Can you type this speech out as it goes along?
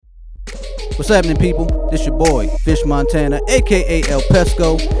What's happening, people? This your boy, Fish Montana, aka El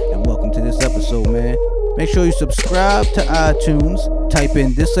Pesco, and welcome to this episode, man. Make sure you subscribe to iTunes, type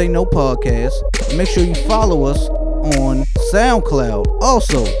in This Ain't No Podcast, and make sure you follow us on SoundCloud.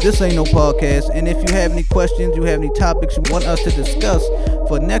 Also, This Ain't No Podcast, and if you have any questions, you have any topics you want us to discuss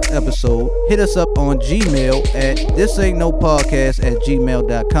for next episode, hit us up on Gmail at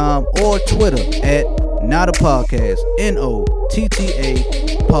thisaintnopodcast@gmail.com or Twitter at Not a Podcast,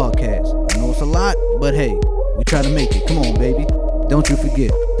 NOTTA Podcast. I know it's a lot, but hey, we try to make it. Come on, baby. Don't you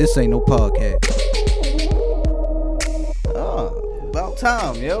forget, this ain't no podcast. Oh, about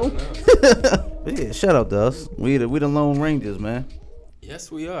time, yo. Yeah, shout out to us. We the Lone Rangers, man.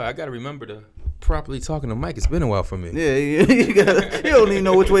 Yes, we are. I gotta remember to properly talking to Mike. It's been a while for me. Yeah, you don't even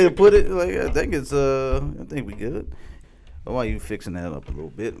know which way to put it. Like I think we good. Well, while you fixing that up a little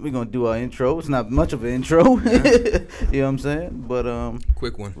bit, we're gonna do our intro. It's not much of an intro. You know what I'm saying? But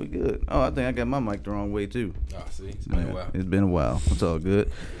quick one. We good. Oh, I think I got my mic the wrong way too. Oh, see, it's been a while. It's been a while. It's all good.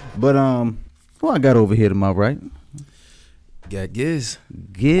 But what I got over here to my right? Got Giz.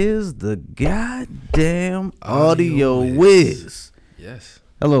 Giz the goddamn audio whiz. Yes.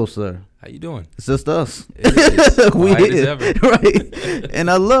 Hello, sir. How you doing? It's just us. It is. We Quiet as here, ever. right? And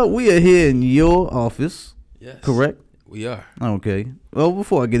we are here in your office. Yes. Correct? We are. Okay. Well,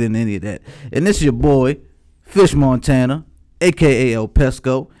 before I get into any of that, and this is your boy, Fish Montana, a.k.a. El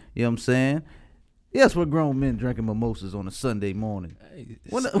Pesco. You know what I'm saying? Yes, we're grown men drinking mimosas on a Sunday morning. Hey,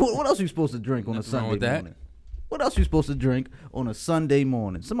 What else are you supposed to drink on a Nothing wrong Sunday with that. morning? What else are you supposed to drink on a Sunday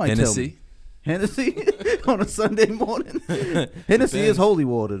morning? Somebody Hennessy. tell me. Hennessy on a Sunday morning? Hennessy is Depends. holy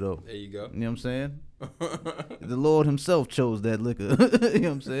water, though. There you go. You know what I'm saying? The Lord himself chose that liquor. You know what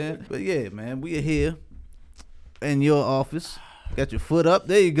I'm saying? But yeah, man, we are here in your office. Got your foot up.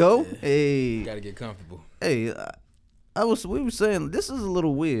 There you go. Yeah. Hey. Gotta get comfortable. Hey, we were saying this is a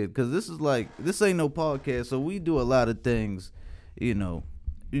little weird because this ain't no podcast, so we do a lot of things, you know.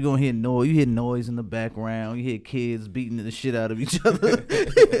 You're gonna hear noise. You hear noise in the background. You hear kids beating the shit out of each other.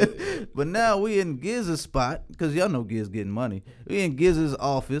 But now we in Giz's spot because y'all know Giz getting money. We in Giz's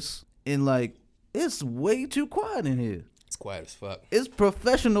office and like it's way too quiet in here. It's quiet as fuck. It's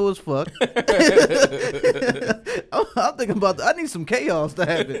professional as fuck. I'm thinking about. I need some chaos to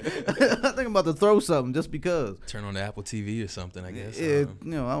happen. I'm thinking about to throw something just because. Turn on the Apple TV or something, I guess. Yeah,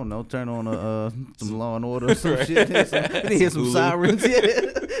 I don't know. Turn on some Law and Order or some shit. We need to hear some sirens. Yeah,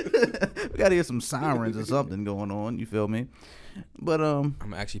 we gotta hear some sirens or something going on. You feel me? But I'm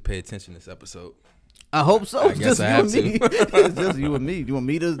gonna actually pay attention this episode. I hope so. I guess I have to. It's just you and me. You want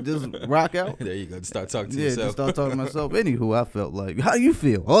me to just rock out? There you go. Just start talking to Yeah, yourself. just start talking to myself. Anywho, I felt like how you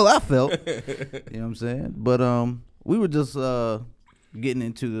feel. All I felt. You know what I'm saying? But we were just getting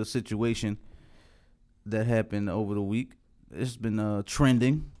into the situation that happened over the week. It's been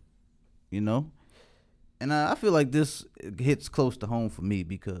trending, you know, and I feel like this hits close to home for me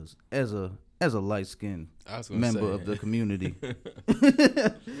because as a light-skinned member of the community,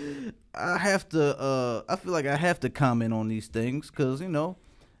 I have to. I feel like I have to comment on these things because you know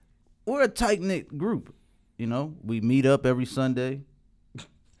we're a tight-knit group. You know, we meet up every Sunday.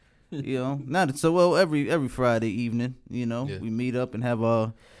 You know, not so well every Friday evening. You know, Yeah. we meet up and have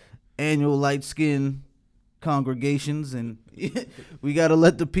our annual light-skinned congregations, and we got to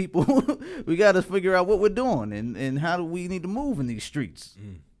let the people. We got to figure out what we're doing and how do we need to move in these streets.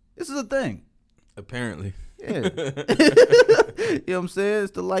 This is a thing. Apparently. Yeah. You know what I'm saying?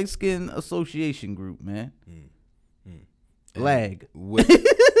 It's the Light Skin Association group, man. LAG. What's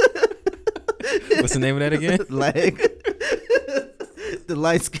the name of that again? LAG. The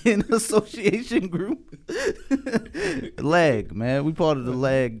Light Skin Association group. LAG, man. We part of the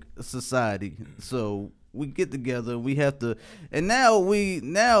LAG Society. So we get together. We have to, and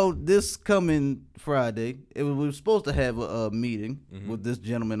now this coming Friday, we were supposed to have a meeting with this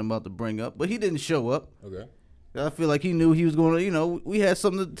gentleman I'm about to bring up, but he didn't show up. Okay. I feel like he knew he was going to, you know, we had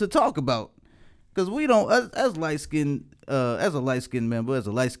something to talk about. Because we don't, as light-skinned, as a light-skinned member, as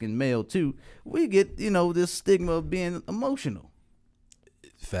a light-skinned male too, we get, you know, this stigma of being emotional.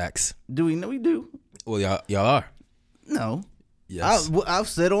 Facts. Do we know we do? Well, y'all are. No. Yes. I've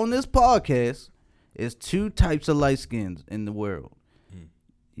said on this podcast, there's two types of light skins in the world.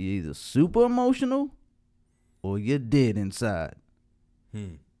 You're either super emotional or you're dead inside.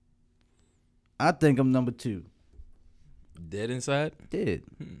 I think I'm number two. Dead inside? Dead.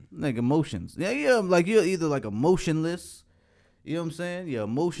 Like emotions. Yeah, like you're either like emotionless, you know what I'm saying? You're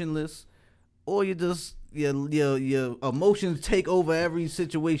emotionless, or you just your emotions take over every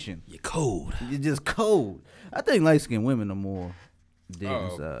situation. You're cold. You're just cold. I think light skinned women are more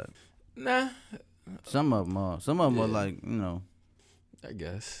dead inside. Nah. Some of them are. Some of them are like, you know. I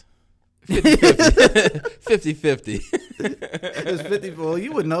guess. 50-50. It's 54.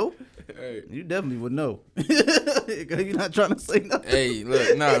 You would know. Hey. You definitely would know. You're not trying to say nothing. Hey,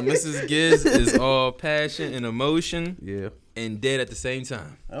 look, Mrs. Giz is all passion and emotion. Yeah. And dead at the same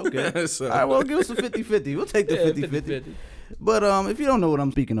time. Okay. So. All right, well, give us a 50-50. We'll take the 50-50. But if you don't know what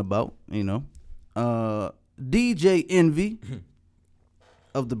I'm speaking about, DJ Envy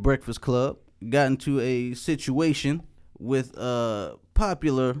of the Breakfast Club got into a situation with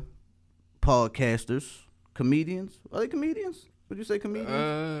popular podcasters, comedians. Are they comedians? Would you say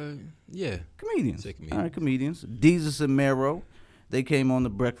comedians? Yeah. Comedians. Say comedians. All right, comedians. Deezus and Mero, they came on the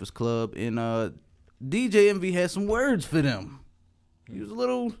Breakfast Club, and DJ Envy had some words for them. He was a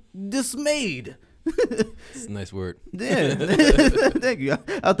little dismayed. It's a nice word. Yeah. Thank you.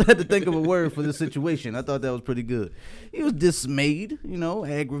 I had to think of a word for this situation. I thought that was pretty good. He was dismayed,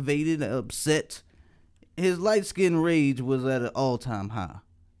 aggravated, upset. His light-skin rage was at an all-time high.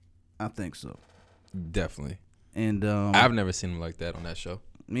 I think so. Definitely. And I've never seen him like that on that show.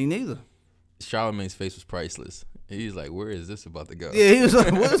 Me neither. Charlamagne's face was priceless. He's like, where is this about to go? Yeah, he was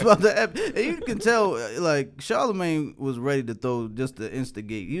like, what is about to happen? And you can tell, like, Charlamagne was ready to throw just to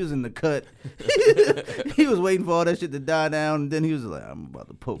instigate. He was in the cut. He was waiting for all that shit to die down, and then he was like, I'm about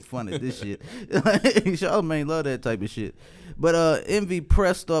to poke fun at this shit. Charlamagne loved that type of shit. But Envy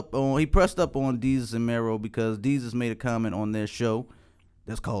pressed up on Deezus and Mero because Deezus made a comment on their show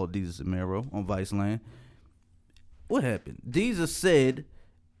that's called Deezus and Mero on Viceland. What happened? Deezus said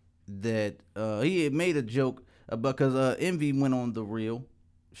that he had made a joke because Envy went on The Real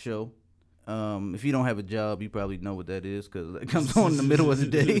show. If you don't have a job, you probably know what that is because it comes on in the middle of the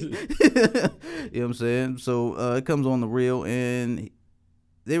day. You know what I'm saying? So it comes on The Real, and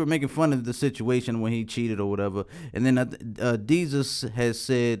they were making fun of the situation when he cheated or whatever. And then Deezus has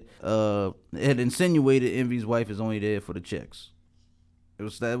said, had insinuated Envy's wife is only there for the checks.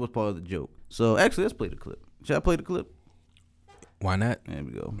 That was part of the joke. So actually, let's play the clip. Should I play the clip? Why not? There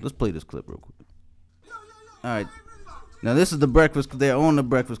we go. Let's play this clip real quick. All right. Now, this is the Breakfast. They're on the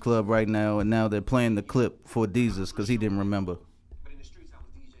Breakfast Club right now, and now they're playing the clip for Deezus because he didn't remember. But in the streets, I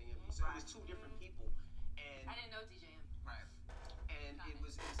was DJ Envy. So it was two different people. And I didn't know DJ Envy. Right. And it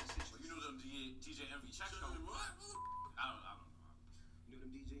was a situation. You know them DJ Envy checks, though? What? I don't know. You know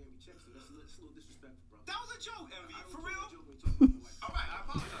them DJ Envy checks, so that's a little disrespectful, bro. That was a joke, Envy. For real? All right, I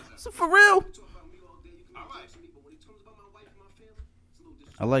apologize. So for real? You talk about me all day, you can make jokes to me, but when it comes about my wife and my family, it's a little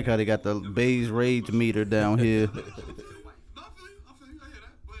disrespectful. I like how they got the beige rage meter down here. No, I feel you, I hear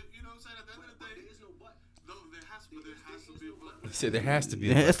that. But, you know what I'm saying, at the end of the day, There is no but. no, there has to be a but. He said there has to be.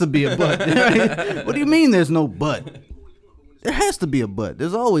 There has to be a but. Right? What do you mean there's no but? There has to be a but.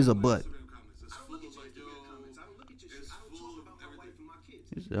 There's always a but. It's full of, like, yo, I don't look at your shit. it's I don't full talk of about my wife and my kids.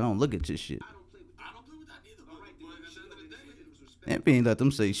 He said, I don't look at your shit. I don't play with I don't play with that either. But at the end of the day, it was respect. Envy ain't let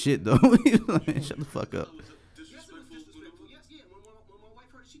them say shit, though. He's like, man, shut the fuck up. it was Yes, it was disrespectful. disrespectful. Yes, yeah. When my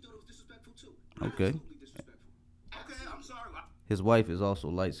wife heard it, she thought it was disrespectful too. Okay. Absolutely disrespectful. Okay, I'm sorry. His wife is also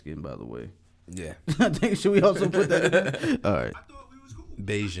light-skinned, by the way. Yeah. I think, should we also put that in there? All right. I thought we was cool.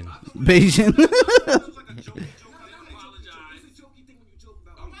 Bayesian. Bayesian. It was like a jokey joke. I didn't apologize. It's a jokey thing when you joke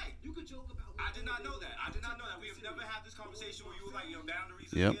about All me. right. You could joke about me. I did not know that. We have never had this conversation where you were like, your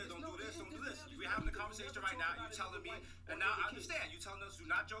boundaries are Yep. here, don't do this, don't do this. We're having a conversation right now, you telling me, and now I understand, you telling us do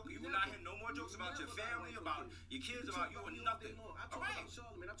not joke, you will not hear no more jokes about your family, about your kids, about you, and nothing. I talk All right. about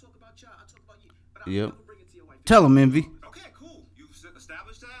Charlamagne. I talk about y'all. I talk about you. But I Yep. never bring it to your wife. Tell him, Envy. Okay, cool. You've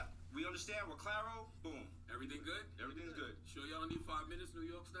established that. We understand. We're claro. Boom. Everything good? Everything's good. Sure y'all don't need 5 minutes, New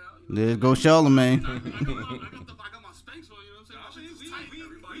York style? There go Charlamagne. I got my spanks on, you know what I'm saying? My shit's tight.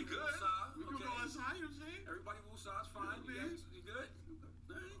 Everybody We good. woosah, We can okay. go inside, you know what I'm saying? Everybody woosah's fine. You good?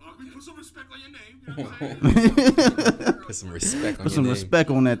 We put some respect on your name, you know what I'm saying? Put some respect on Put your some name. respect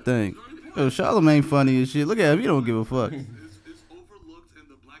on that thing. Yo, Charlamagne funny as shit. Look at him. He don't give a fuck. It's overlooked in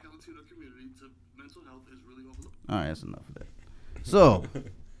the Black and Latino community. Mental health is really overlooked. All right, that's enough of that. So,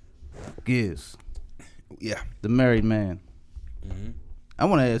 Giz, Yeah. the married man. I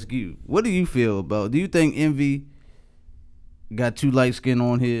want to ask you, what do you feel about? Do you think Envy got too light skin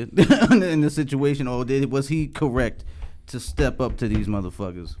on here in the situation, or was he correct to step up to these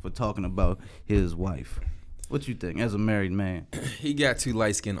motherfuckers for talking about his wife? What you think as a married man? He got too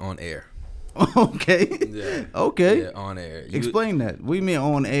light skin on air. Okay. Yeah. Okay. Yeah, on air. Explain that. We mean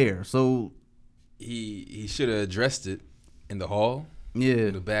on air. So He should have addressed it in the hall, yeah.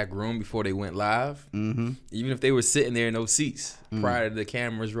 in the back room before they went live. Mm-hmm. Even if they were sitting there in those seats prior to the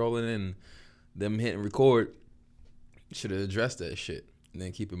cameras rolling and them hitting record, should have addressed that shit and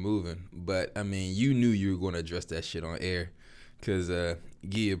then keep it moving. But I mean, you knew you were going to address that shit on air Cause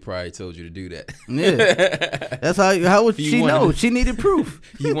Gia probably told you to do that. Yeah, that's how would she know? She needed proof.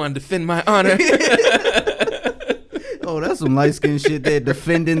 You want to defend my honor? Oh, that's some light skin shit there,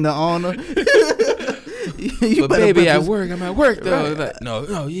 defending the honor. But baby, I'm at work though. Right. Like,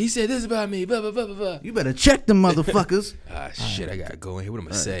 no, he said this about me. Blah blah blah blah blah. You better check them motherfuckers. Shit, I gotta go in here. What I'm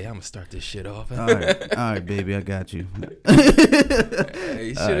gonna say? I'm gonna start this shit off. All right, baby, I got you.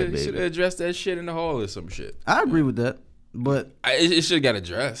 You should have addressed that shit in the hall or some shit. I agree with that, but it should have got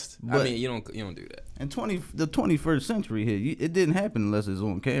addressed. I mean, you don't do that. In the 21st century here, it didn't happen unless it's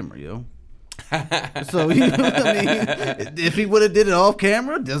on camera, yo. So I mean, if he would have did it off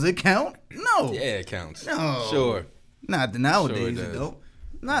camera, does it count? No. Yeah, it counts. No. Sure. Not nowadays. Sure it don't.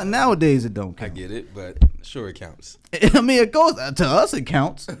 Not nowadays. It don't count. I get it, but sure it counts. I mean, it goes to us. It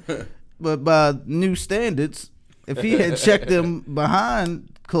counts, but by new standards, if he had checked them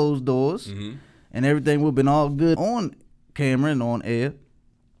behind closed doors and everything would have been all good on camera and on air,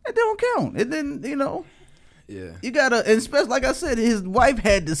 it don't count. It didn't. Yeah. You gotta, and especially like I said, his wife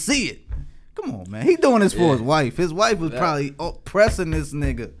had to see it. Come on, man. He doing this for his wife. His wife was probably pressing this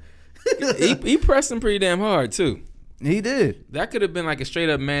nigga. he pressed him pretty damn hard, too. He did. That could have been like a straight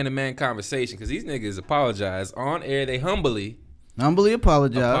up man-to-man conversation because these niggas apologized on air. They humbly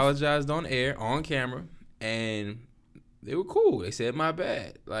apologized on air, on camera, and they were cool. They said, my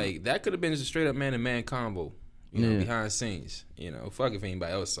bad. Like, that could have been just a straight up man-to-man combo, behind the scenes. Fuck if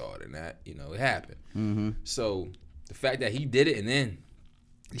anybody else saw it and that, it happened. Mm-hmm. So, the fact that he did it and then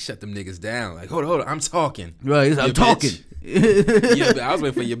he shut them niggas down. Like, hold on, I'm talking. Right, I'm talking. I was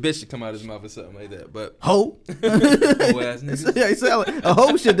waiting for your bitch to come out of his mouth or something like that. But hoe. Ass niggas. A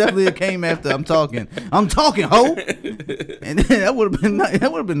hoe should definitely have came after I'm talking. I'm talking, hoe. And then that would have been nice.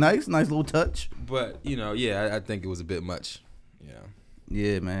 That would have been nice little touch. But I think it was a bit much.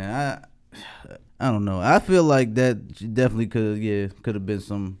 Yeah, man. I don't know. I feel like that definitely could have been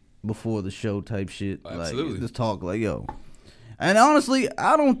some before the show type shit. Absolutely. Like, just talk like, yo. And honestly,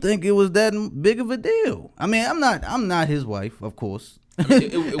 I don't think it was that big of a deal. I mean, I'm not his wife, of course. I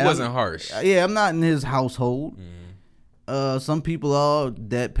mean, it wasn't harsh. Yeah, I'm not in his household. Some people are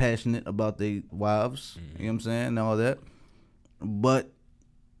that passionate about their wives. You know what I'm saying? And all that. But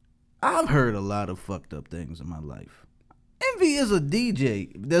I've heard a lot of fucked up things in my life. Envy is a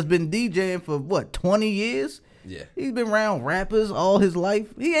DJ that's been DJing for 20 years? Yeah. He's been around rappers all his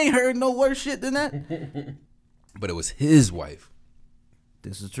life. He ain't heard no worse shit than that. But it was his wife.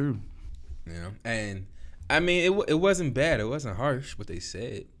 This is true. And I mean, it wasn't bad. It wasn't harsh what they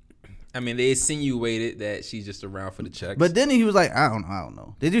said. I mean, they insinuated that she's just around for the checks. But then he was like, I don't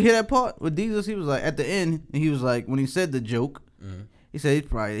know. Did you hear that part with Jesus? He was like, at the end, he was like, when he said the joke, he said he's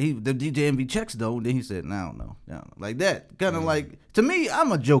probably the DJ Envy checks though. Then he said, I don't know. Like that, kind of like, to me,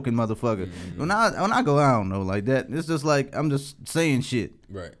 I'm a joking motherfucker. When I go, I don't know, like that. It's just like I'm just saying shit.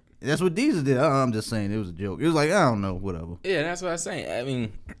 Right. That's what Jesus did. I'm just saying it was a joke. It was like, I don't know, whatever. Yeah, that's what I was saying. I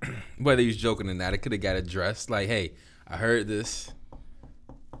mean, whether he was joking or not, it could have got addressed. Like, hey, I heard this.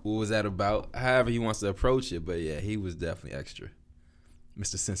 What was that about? However he wants to approach it. But yeah, he was definitely extra.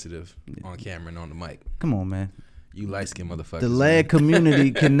 Mr. Sensitive on camera and on the mic. Come on, man. You light-skinned motherfuckers. The lad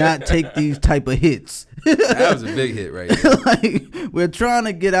community cannot take these type of hits. That was a big hit right there. Like, we're trying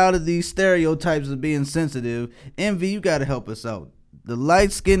to get out of these stereotypes of being sensitive. Envy, you got to help us out. The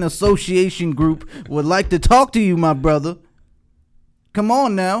Light Skin Association group would like to talk to you, my brother. Come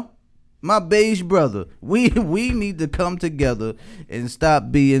on now. My beige brother. We need to come together and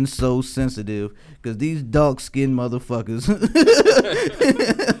stop being so sensitive, because these dark-skinned motherfuckers,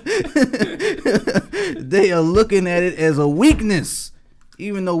 they are looking at it as a weakness,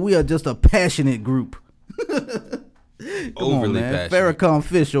 even though we are just a passionate group. Overly passionate. passionate. Farrakhan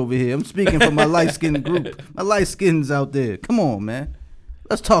Fish over here. I'm speaking for my light-skinned group. My light skins out there. Come on, man.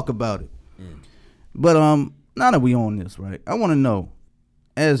 Let's talk about it. But now that we on this, right, I want to know,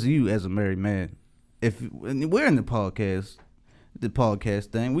 as a married man, if we're in the podcast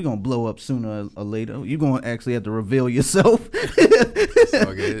thing, we're gonna blow up sooner or later. You're gonna actually have to reveal yourself.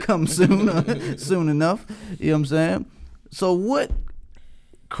 Come soon enough. You know what I'm saying? So what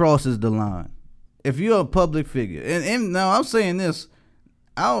crosses the line? If you're a public figure, and now I'm saying this,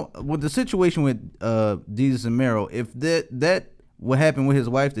 with the situation with Jesus and Meryl, if that what happened with his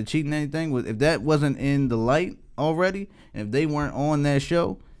wife, the cheating and anything, if that wasn't in the light already, and if they weren't on that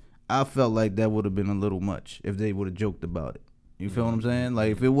show, I felt like that would have been a little much if they would have joked about it. You feel what I'm saying?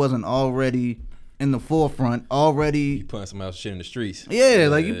 Like, if it wasn't already in the forefront, already You putting some else shit in the streets. Yeah,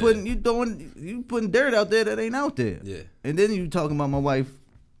 like you putting dirt out there that ain't out there. Yeah. And then you talking about my wife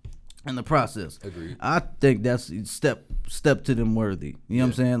in the process. Agreed. I think that's step to them worthy. You know what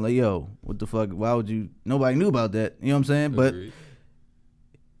I'm saying? Like, yo, what the fuck? Why would you? Nobody knew about that. You know what I'm saying? Agreed.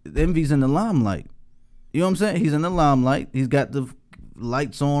 But Envy's in the limelight. You know what I'm saying? He's in the limelight. He's got the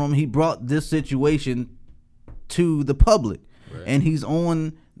lights on him. He brought this situation to the public, and he's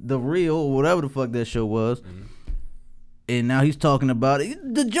on The Real or whatever the fuck that show was. Mm-hmm. And now he's talking about it.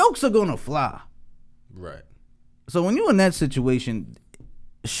 The jokes are gonna fly. Right. So when you're in that situation,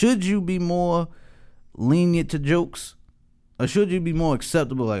 should you be more lenient to jokes, or should you be more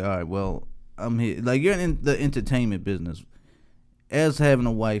acceptable? Like, all right, well, I'm here. Like, you're in the entertainment business, as having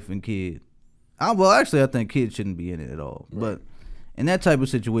a wife and kid. I think kids shouldn't be in it at all. Right. But in that type of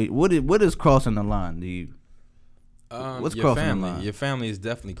situation, what is crossing the line to you? What's crossing the line? Your family is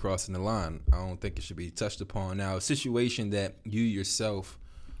definitely crossing the line. I don't think it should be touched upon. Now, a situation that you yourself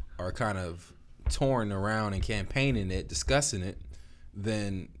are kind of touring around and campaigning it, discussing it,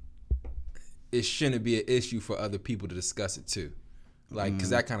 then it shouldn't be an issue for other people to discuss it too. Like, because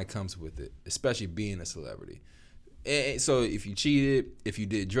that kind of comes with it, especially being a celebrity. And so if you cheated, if you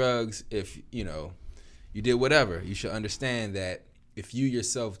did drugs, if, you did whatever, you should understand that if you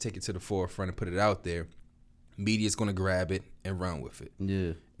yourself take it to the forefront and put it out there, media is going to grab it and run with it.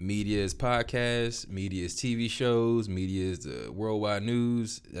 Yeah. Media is podcasts, media is TV shows, media is the worldwide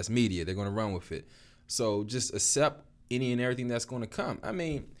news. That's media. They're going to run with it. So just accept any and everything that's going to come. I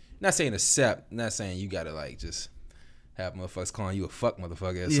mean, not saying accept, not saying you got to like just have motherfuckers calling you a fuck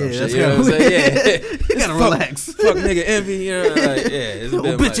motherfucker or some shit. You know what I'm saying? Yeah. You got to relax. Fuck nigga envy. It's a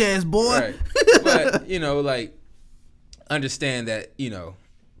bit bitch ass boy. Right. But, like, understand that,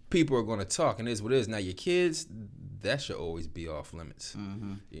 people are going to talk, and it is what it is. Now, your kids, that should always be off limits.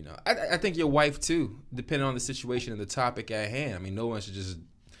 Mm-hmm. I think your wife, too, depending on the situation and the topic at hand. I mean, no one should just,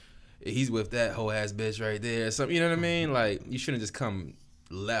 he's with that whole ass bitch right there or something. You know what I mean? Like, you shouldn't just come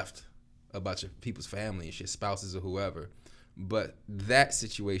left about your people's family and shit, spouses or whoever. But that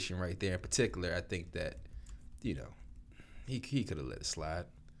situation right there in particular, I think that, he could have let it slide.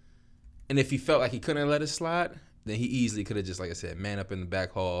 And if he felt like he couldn't let it slide, then he easily could have just, like I said, man up in the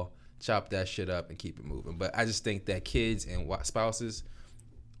back hall, chop that shit up, and keep it moving. But I just think that kids and spouses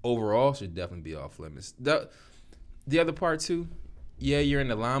overall should definitely be off limits. The other part, too, yeah, you're in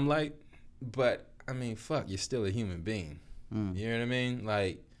the limelight, but, I mean, fuck, you're still a human being. You know what I mean?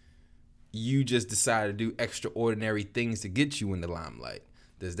 Like, you just decided to do extraordinary things to get you in the limelight.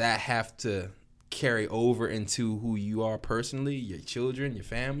 Does that have to carry over into who you are personally, your children, your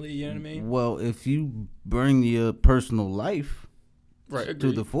family? You know what I mean? Well, if you bring your personal life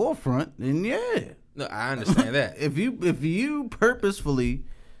to the forefront, then yeah. No, I understand that. If you purposefully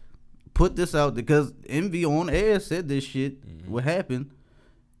put this out, because Envy on air said this shit would happen,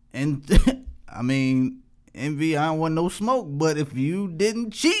 and I mean, Envy, I don't want no smoke, but if you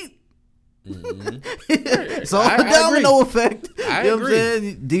didn't cheat, it's all a domino effect. I you know agree. What I'm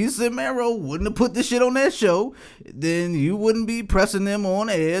saying? Decent Mero wouldn't have put this shit on that show, then you wouldn't be pressing them on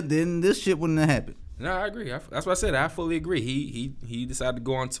air, then this shit wouldn't have happened. No, I agree. That's what I said. I fully agree. He decided to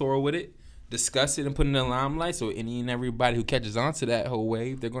go on tour with it, discuss it, and put it in the limelight. So any and everybody who catches on to that whole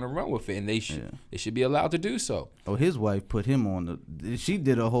wave, they're gonna run with it, and they should be allowed to do so. Oh, his wife put him on she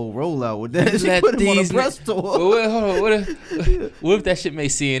did a whole rollout with that. She put him on a press tour. What if that shit made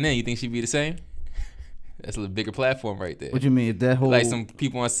CNN? You think she'd be the same? That's a little bigger platform right there. What you mean? If that whole, like, some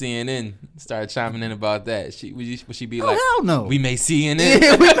people on CNN started chiming in about that, would she be like, hell no, we made CNN?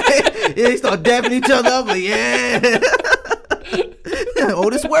 Yeah, they start dapping each other up like, yeah. Oh,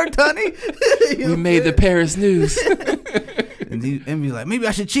 this worked, honey. We made the Paris news. And Envy's like, maybe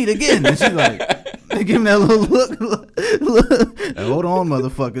I should cheat again. And she's like, give him that little look. Hold on,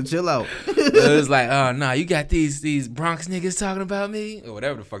 motherfucker, chill out. It was like, oh, nah, you got these Bronx niggas talking about me? Or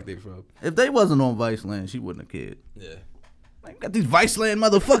whatever the fuck they from. If they wasn't on Viceland, she wouldn't have cared. Yeah. Like, got these Viceland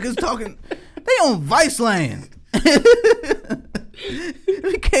motherfuckers talking. They on Viceland.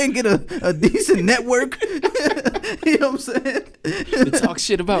 We can't get a decent network. You know what I'm saying? They talk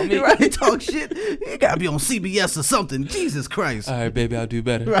shit about me. Right, talk shit. You gotta be on CBS or something. Jesus Christ. All right, baby, I'll do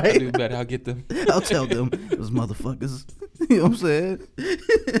better. Right? I'll do better. I'll get them. I'll tell them, those motherfuckers. You know what I'm saying?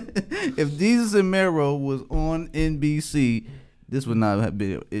 If Desus and Mero was on NBC, this would not have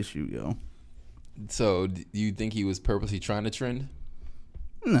been an issue, yo. So, do you think he was purposely trying to trend?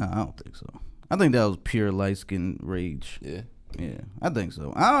 No, I don't think so. I think that was pure light skin rage. Yeah. Yeah, I think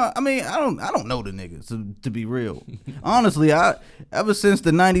so. I mean, I don't know the niggas to be real. Honestly, ever since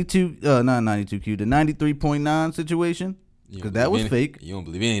the 93.9 situation, because that was fake. You don't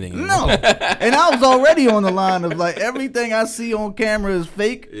believe anything. No, and I was already on the line of like everything I see on camera is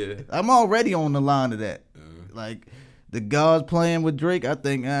fake. Yeah. I'm already on the line of that. Like the gods playing with Drake, I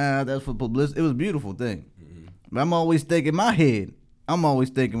think that's for publicity. It was a beautiful thing. But I'm always thinking in my head. I'm always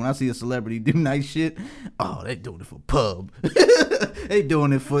thinking when I see a celebrity do nice shit, oh, they doing it for pub. They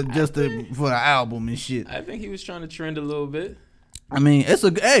doing it for just for the album and shit. I think he was trying to trend a little bit. I mean, it's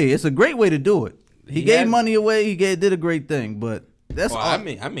a great way to do it. He gave money away. He did a great thing, but that's all. I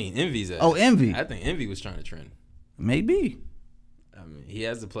mean, Envy's. Envy. I think Envy was trying to trend. Maybe. I mean, he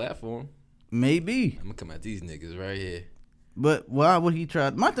has the platform. Maybe. I'm gonna come at these niggas right here. But why would he try?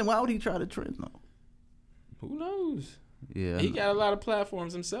 My thing. Why would he try to trend though? Who knows? Yeah, he got a lot of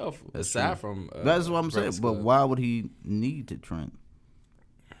platforms himself. That's aside true. from that's what I'm saying. But why would he need to trend?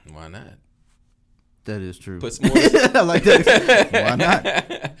 Why not? That is true. Puts more. I like that. Why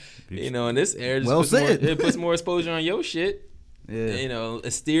not? You know, in this era, it puts more exposure on your shit. Yeah. You know, it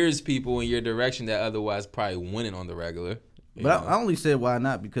steers people in your direction that otherwise probably wouldn't on the regular. But I only said why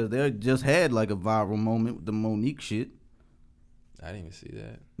not because they just had like a viral moment with the Monique shit. I didn't even see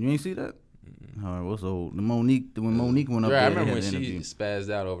that. You ain't see that? Mm-hmm. All right, what's old? When Monique went up there, I remember when she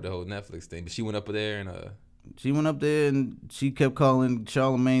spazzed out over the whole Netflix thing. But she went up there and she went up there and she kept calling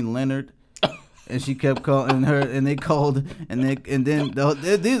Charlamagne Leonard. And she kept calling her, and they called, and then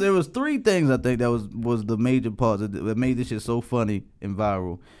there was three things I think that was the major parts that made this shit so funny and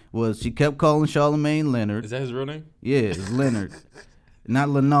viral. Was she kept calling Charlamagne Leonard? Is that his real name? Yeah, it's Leonard, not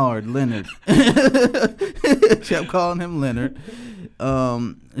Leonard. Leonard. Kept calling him Leonard.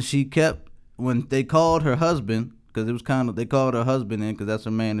 She kept when they called her husband because it was they called her husband in because that's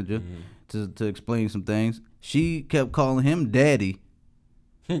her manager to explain some things. She kept calling him Daddy,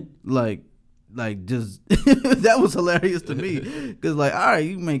 like just that was hilarious to me because all right,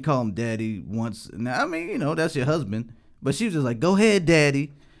 you may call him Daddy once. Now I mean that's your husband, but she was just like, go ahead,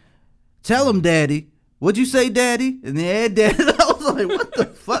 Daddy, tell him, Daddy. What'd you say, Daddy? And then Daddy. I was like, what the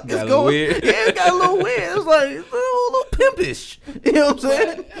fuck is going? Weird. Yeah, it got a little weird. It was like a little pimpish. You know what I'm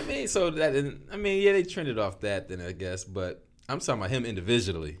saying? I mean, yeah, they trended off that then I guess, but I'm talking about him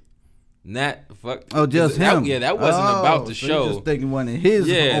individually. Not fuck. Oh, just him. That wasn't about the so show. Just thinking one of his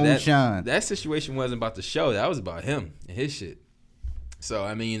own shine. That situation wasn't about the show. That was about him and his shit. So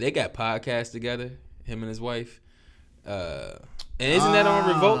I mean, they got podcasts together, him and his wife. And isn't that on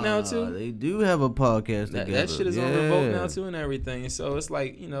Revolt now too? They do have a podcast together. That shit is on Revolt now too and everything. And so it's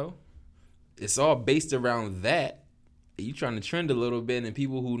like it's all based around that. You trying to trend a little bit, and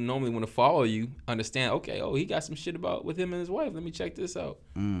people who normally want to follow you understand. Okay, he got some shit with him and his wife. Let me check this out.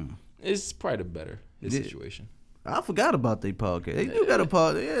 It's probably his situation. I forgot about their podcast. They do got a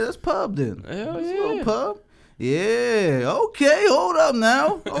podcast. Yeah, that's pub then. Hell that's yeah. a little pub. Yeah. Okay. Hold up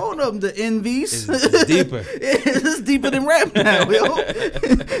now. Hold up. The envies. It's deeper. It's deeper than rap now, yo.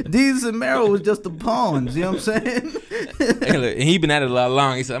 Deez and Mero was just the pawns. You know what I'm saying? Hey, look, and he been at it a lot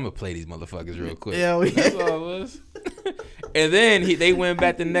long. He said, "I'm gonna play these motherfuckers real quick." Yeah. That's all it was. And then they went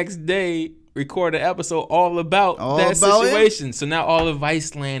back the next day, recorded an episode all about that situation. It? So now all of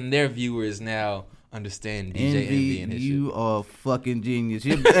Viceland and their viewers now understand DJ Envy and his you shit. are fucking genius.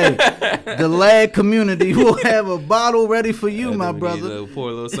 Hey, the lag community will have a bottle ready for you, my brother. Pour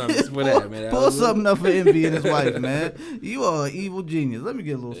a little something for that, man. Pour something up for Envy and his wife, man. You are an evil genius. Let me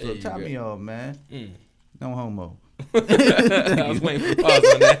get a little something. Tie me off, man. No homo. I was waiting for the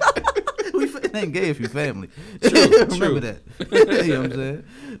pause on that. It ain't gay if you family. True, Remember that. You know what I'm saying?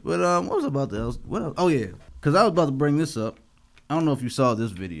 But what was about else? What else? Oh yeah, because I was about to bring this up. I don't know if you saw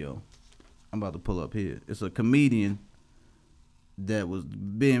this video. I'm about to pull up here. It's a comedian that was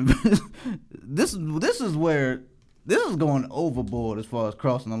being. This is where this is going overboard as far as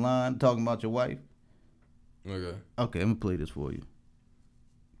crossing the line, talking about your wife. Okay. Okay, I'm gonna play this for you.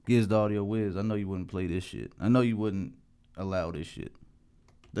 Giz the Audio Wiz. I know you wouldn't play this shit. I know you wouldn't allow this shit.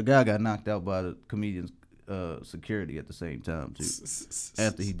 The guy got knocked out by the comedian's security at the same time too.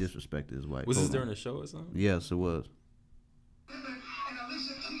 After he disrespected his wife. Was this during the show or something? Yes, it was.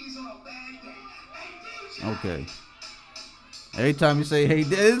 Okay. Every time you say "Hey,"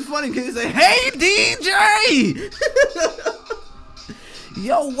 it's funny because you say "Hey DJ,"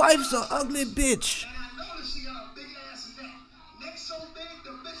 your wife's an ugly bitch.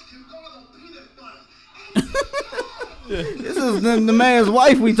 This is the man's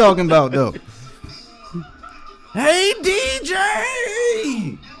wife we talking about though. Hey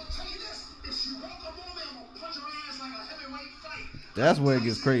DJ. That's where it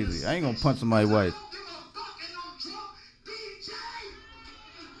gets crazy. I ain't gonna punch somebody's wife.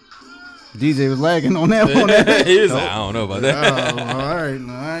 DJ was lagging on that one. He was like, I don't know about that. All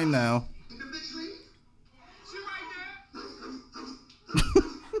right now.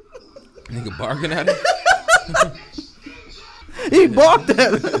 Nigga barking at him. He barked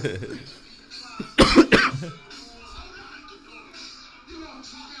at her.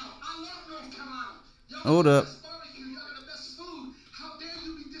 Hold up. How dare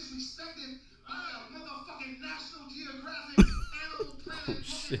you be disrespected by a motherfucking National Geographic Animal Planet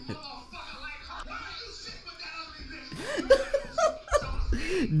looking motherfucker like her? Why are you sitting with that ugly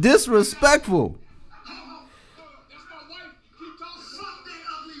bitch? Disrespectful. That's my wife. Keep those fuck that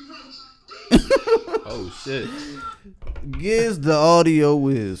ugly roach. Oh shit. Giz the audio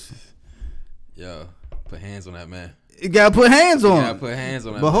whiz. Yo, put hands on that man. You gotta put hands on You him. gotta put hands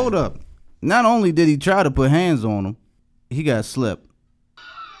on that But man. hold up. Not only did he try to put hands on him, he got slept.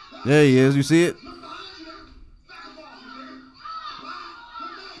 There he is. You see it?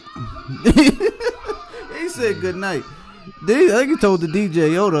 He said good night. I think he told the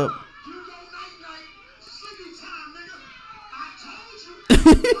DJ, hold up. You go night-night. Sleepy time, nigga. I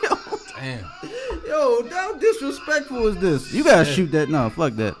told you. Damn. Yo, how disrespectful is this? You gotta shoot that. No,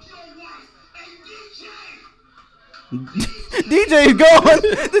 fuck that. Your wife. Hey, DJ. DJ's gone.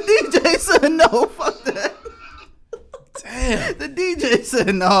 The DJ said no, fuck that. Damn. The DJ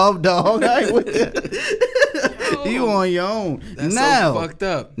said no, dog. I ain't with that. You on your own. That's now, so fucked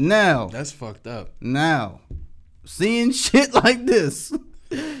up. Now, That's fucked up. now, seeing shit like this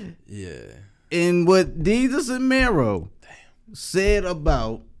Yeah. and what Jesus and Mero said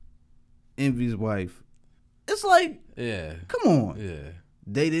about Envy's wife, it's like, Yeah. come on. Yeah.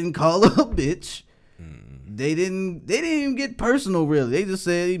 They didn't call her a bitch. They didn't even get personal, really. They just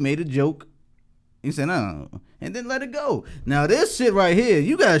said he made a joke. He said, no, and then let it go. Now, this shit right here,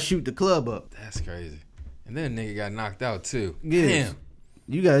 you gotta shoot the club up. That's crazy. And then nigga got knocked out too. Yes. Damn.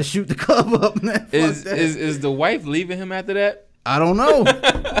 You gotta shoot the club up, man. Fuck Is that. is the wife leaving him after that? I don't know.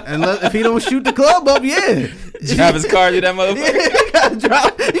 Unless if he don't shoot the club up, yeah. Drive his car to that motherfucker. Yeah, you gotta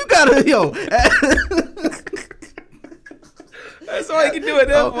drive. You gotta, yo. That's all he can do at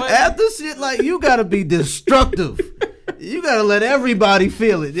that point. After shit like you gotta be destructive. You gotta let everybody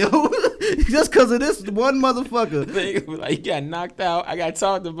feel it, yo. Just cause of this one motherfucker. Nigga, like, he got knocked out. I got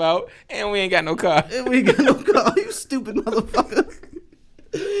talked about, and we ain't got no car. And we ain't got no car. You stupid motherfucker.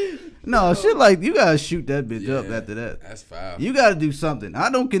 No, shit like you gotta shoot that bitch up after that. That's foul. You gotta do something. I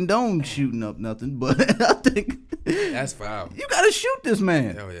don't condone shooting up nothing, but I think That's foul. you gotta shoot this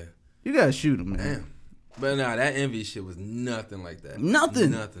man. Hell yeah. You gotta shoot him, man. Damn. But nah, that Envy shit was nothing like that.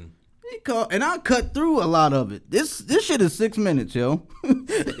 Nothing. Nothing. He called, and I cut through a lot of it. This shit is 6 minutes, yo.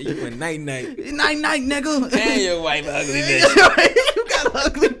 You went night night. Night night, nigga. And your wife ugly bitch. You got an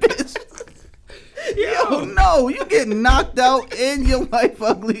ugly bitch. Yo, no, you getting knocked out and your wife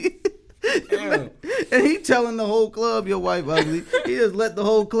ugly. Damn. And he telling the whole club your wife ugly. He just let the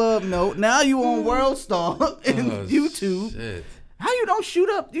whole club know. Now you on World Star and Oh, YouTube. Shit. How you don't shoot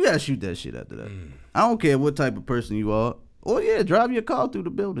up? You gotta shoot that shit after that. I don't care what type of person you are. Or yeah, drive your car through the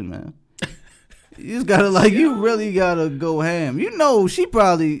building, man. You just gotta you really gotta go ham. You know, she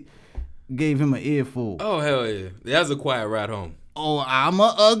probably gave him an earful. Oh hell yeah. That was a quiet ride home. Oh, I'm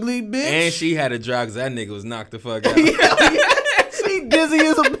a ugly bitch. And she had to drive because that nigga was knocked the fuck out. She dizzy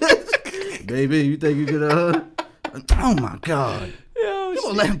as a bitch. Baby, you think you could oh my God. Yo, You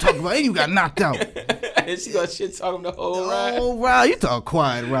gonna let him talk about it? You got knocked out. and she got shit talking the whole ride. Oh, ride. You talk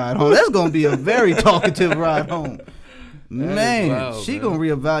quiet ride home. That's gonna be a very talkative ride home. Man, wild, she man. gonna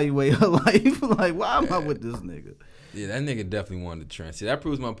reevaluate her life. Like, why am I with this nigga? Yeah, that nigga definitely wanted the trend. See, that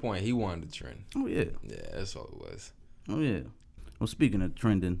proves my point. He wanted the trend. Oh yeah. Yeah, that's all it was. Oh yeah. Well, speaking of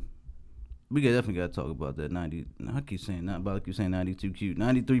trending, we definitely gotta talk about that 90. I keep saying that, but I keep saying 92 cute,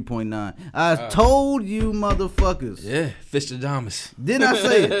 93.9. I told you, motherfuckers. Yeah, Fishtadamus. Didn't I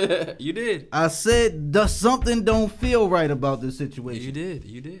say it? You did. I said something don't feel right about this situation. You did.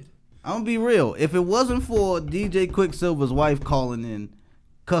 You did. I'm gonna be real. If it wasn't for DJ Quicksilver's wife calling in,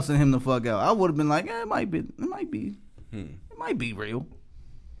 cussing him the fuck out, I would have been like, it might be. It might be real.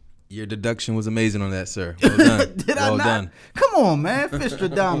 Your deduction was amazing on that, sir. Well done. Did well I not? done. Come on, man.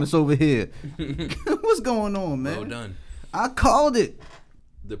 Fishtadamus over here. What's going on, man? Well done. I called it.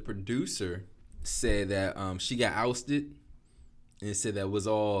 The producer said that she got ousted and said that was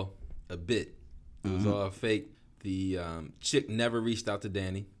all a bit. It was all fake. The chick never reached out to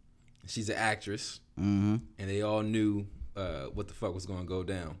Danny. She's an actress. And they all knew what the fuck was going to go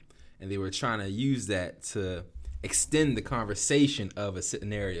down. And they were trying to use that to extend the conversation of a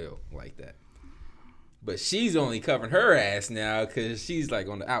scenario like that. But she's only covering her ass now because she's like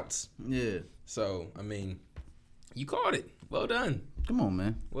on the outs. Yeah. So, I mean, you caught it. Well done. Come on,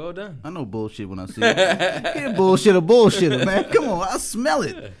 man. Well done. I know bullshit when I see it. Get bullshitter, man. Come on, I smell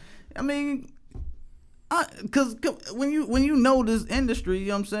it. I mean, cause when you know this industry, you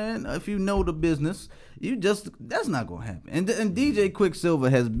know what I'm saying? If you know the business, that's not gonna happen. And DJ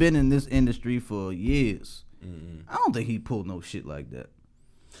Quicksilver has been in this industry for years. I don't think he pulled no shit like that.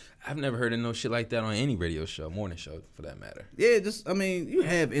 I've never heard of no shit like that on any radio show, morning show for that matter. Yeah, you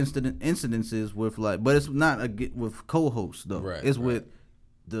have incidences with but it's not with co-hosts though. Right, it's right. with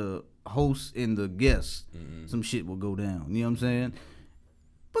the hosts and the guests. Mm-hmm. Some shit will go down. You know what I'm saying?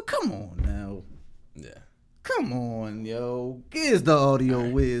 But come on now. Yeah. Come on, yo. Here's the audio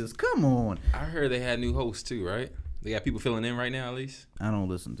whiz. Come on. I heard they had new hosts too, right? They got people filling in right now, at least. I don't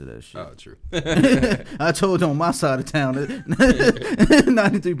listen to that shit. Oh, true. I told you on my side of town that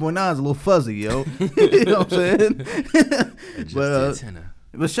 93.9 is a little fuzzy, yo. You know what I'm saying?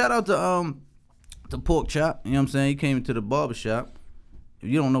 But shout out to Pork Chop. You know what I'm saying? He came into the barbershop. If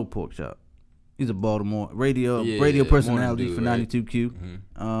you don't know Pork Chop, he's a Baltimore radio personality for 92Q.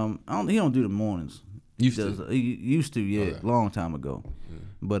 Mm-hmm. He don't do the mornings. He used to, yeah, okay. Long time ago.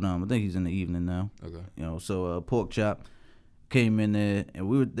 But I think he's in the evening now. Okay. You know, so Pork Chop came in there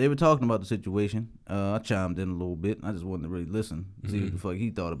and they were talking about the situation. I chimed in a little bit. I just wanted to really listen, see what the fuck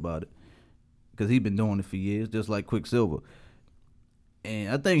he thought about it, because he's been doing it for years, just like Quicksilver.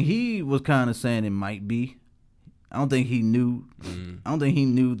 And I think he was kind of saying it might be. I don't think he knew. I don't think he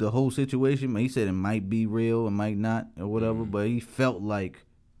knew the whole situation. But he said it might be real, it might not, or whatever. But he felt like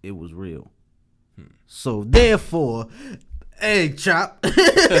it was real. So therefore. Hey, Chop. Come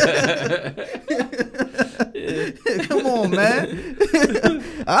on, man.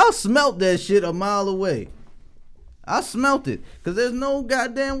 I smelt that shit a mile away. I smelt it. Because there's no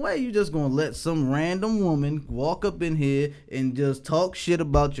goddamn way you just going to let some random woman walk up in here and just talk shit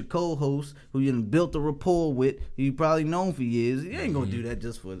about your co-host who you done built a rapport with, who you probably known for years. You ain't going to do that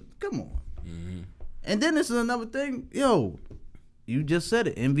just for... Come on. Mm-hmm. And then this is another thing. Yo, you just said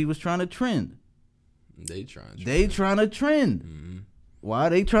it. Envy was trying to trend. They trying to trend. Mm-hmm. Why are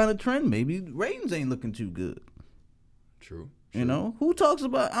they trying to trend? Maybe ratings ain't looking too good. True. You know, who talks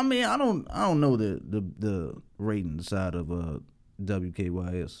about? I mean, I don't know the rating side of WKYS. You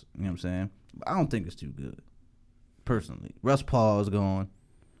know what I'm saying? I don't think it's too good. Personally, Russ Paul's gone.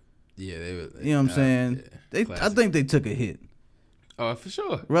 Yeah, they were. You know what I'm saying? Yeah, I think they took a hit. Oh, for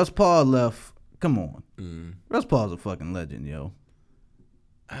sure. Russ Paul left. Come on. Russ Paul's a fucking legend, yo.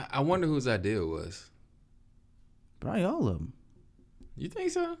 I wonder whose idea it was. Probably all of them. You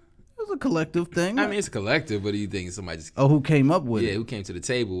think so? It was a collective thing. I mean, it's a collective, but do you think somebody just... Oh, who came up with it? Yeah, who came to the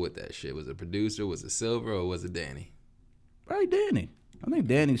table with that shit? Was it a producer? Was it Silver? Or was it Danny? Probably Danny. I think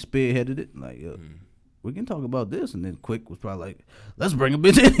Danny spearheaded it. Like, we can talk about this. And then Quick was probably like, let's bring a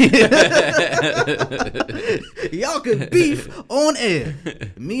bitch in here. Y'all can beef on air.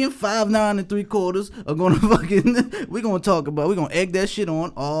 Me and 5'9"3/4 are going to fucking... We're going to egg that shit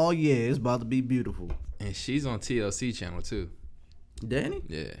on. Oh, yeah, it's about to be beautiful. And she's on TLC channel too. Danny?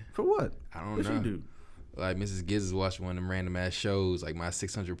 Yeah. For what? I don't know. What she do? Like Mrs. Giz is watching one of them random ass shows, like My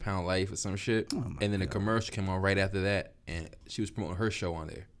 600-Pound Life or some shit. Oh and then a commercial came on right after that, and she was promoting her show on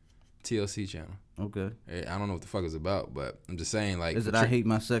there, TLC channel. Okay. I don't know what the fuck it's about, but I'm just saying, like. Is it I Hate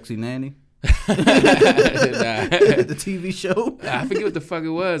My Sexy Nanny? The TV show? I forget what the fuck it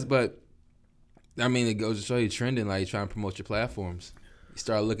was, but I mean, it goes to show you trending, like trying to promote your platforms. You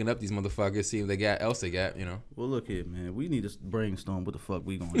start looking up these motherfuckers, see what they got, you know. Well, look here, man. We need to brainstorm what the fuck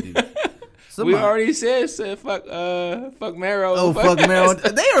we gonna do. We already said fuck Mero. Oh, fuck Mero.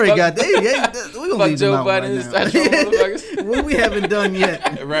 They already got we gonna fuck Joe Budden. Right what we haven't done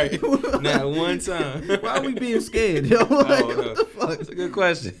yet. Right. Not one time. Why are we being scared, yo? Like, what the fuck? That's a good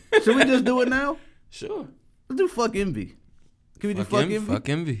question. Should we just do it now? Sure. Let's do fuck Envy. Can we do fuck Envy? Fuck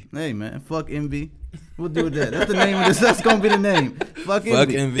Envy. Hey, man. Fuck Envy. We'll do that. That's the name of this. That's going to be the name. Fuck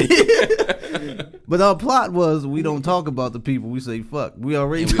Envy. But our plot was we don't talk about the people. We say fuck. We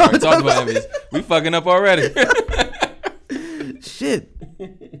already talked about Envy. We fucking up already. Shit.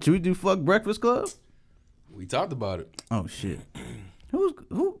 Should we do fuck Breakfast Club? We talked about it. Oh, shit.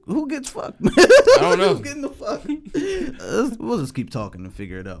 Who gets fucked? I don't know. Who's getting the fuck? We'll just keep talking and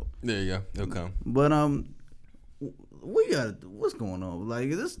figure it out. There you go. It'll come. But what's going on? Like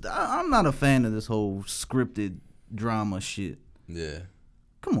this, I'm not a fan of this whole scripted drama shit. Yeah.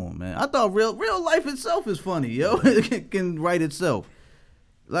 Come on, man. I thought real life itself is funny, yo. It can write itself.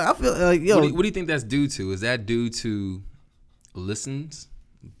 Like I feel like, yo. What do you think that's due to? Is that due to listens,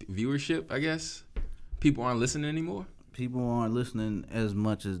 viewership? I guess people aren't listening anymore. People aren't listening as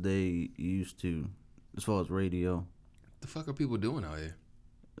much as they used to, as far as radio. The fuck are people doing out here?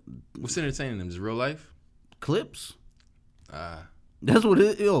 What's entertaining them? Is it real life? Clips. That's what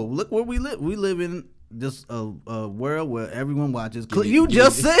it. Yo, look where we live. We live in just a world where everyone watches. You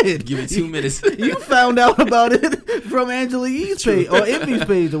just said. Give me 2 minutes. You found out about it from Angela Yee's page or Envy's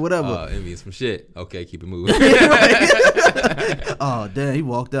page or whatever. Oh, Envy's some shit. Okay, keep it moving. Oh, damn, he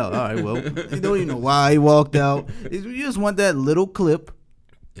walked out. All right, well, you don't even know why he walked out. You just want that little clip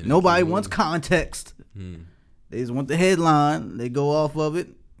Nobody wants context. They just want the headline. They go off of it,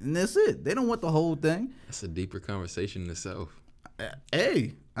 and that's it. They don't want the whole thing. That's a deeper conversation in itself.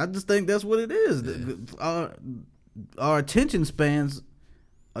 Hey, I just think that's what it is. Yeah. Our attention spans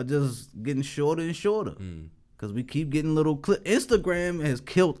are just getting shorter and shorter because we keep getting little clips. Instagram has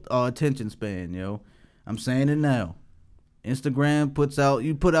killed our attention span, yo. I'm saying it now. Instagram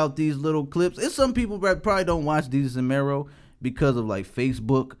put out these little clips. It's some people that probably don't watch Desus and Mero because of like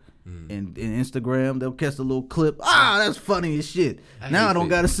Facebook and Instagram. They'll catch a little clip. That's funny as shit. Now I don't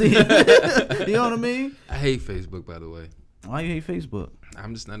gotta see it. You know what I mean? I hate Facebook, by the way. Why you hate Facebook?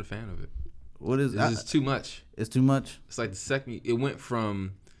 I'm just not a fan of it. What is it? It's too much. It's too much? It's like the second it went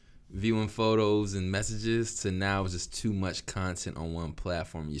from viewing photos and messages to now it's just too much content on one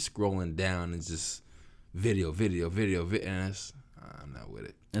platform. You're scrolling down and just video, and I'm not with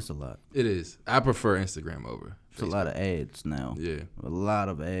it. It's a lot. It is. I prefer Instagram over Facebook. It's a lot of ads now. Yeah. A lot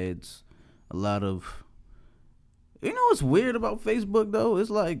of ads. A lot of... You know what's weird about Facebook, though? It's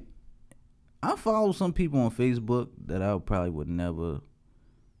like, I follow some people on Facebook that I probably would never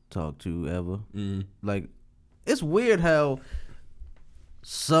talk to ever. Like, it's weird how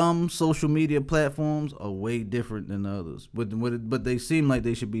some social media platforms are way different than others, but they seem like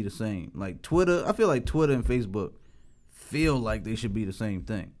they should be the same. Like Twitter, I feel like Twitter and Facebook feel like they should be the same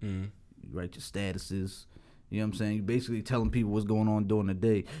thing. You write your statuses, you know what I'm saying? You're basically telling people what's going on during the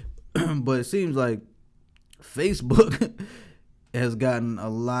day. But it seems like Facebook has gotten a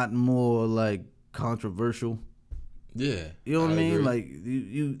lot more like controversial. Yeah, you know what I mean?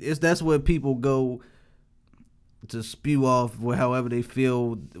 Agree. Like that's where people go to spew off however they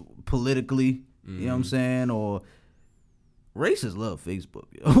feel politically. You know what I'm saying? Or racists love Facebook.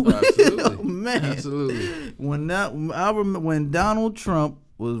 Absolutely, oh, man. Absolutely. I remember when Donald Trump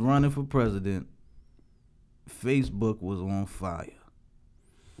was running for president, Facebook was on fire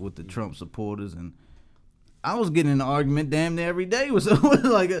with the Trump supporters, and I was getting in an argument damn near every day with someone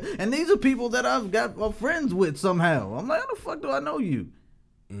and these are people that I've got friends with somehow. I'm like, how the fuck do I know you?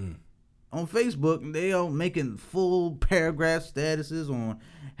 On Facebook, they are making full paragraph statuses on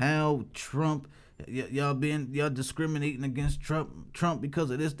how Trump, y'all discriminating against Trump because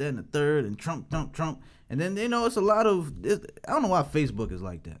of this, that, and the third, and Trump. And then, it's a lot of, I don't know why Facebook is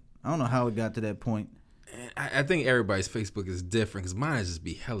like that. I don't know how it got to that point. I think everybody's Facebook is different because mine just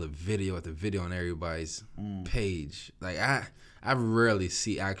be hella video after video on everybody's page. Like I rarely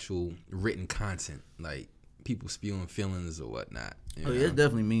see actual written content, like people spewing feelings or whatnot. Yeah, it's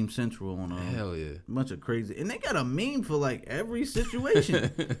definitely Meme Central on hell yeah, a bunch of crazy, and they got a meme for like every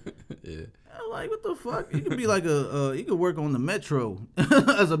situation. Yeah, I'm like, what the fuck? You could be like you could work on the metro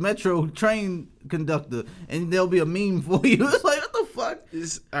as a metro train conductor, and there'll be a meme for you. It's like, what the fuck?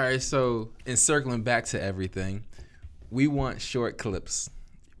 All right, so in circling back to everything, we want short clips.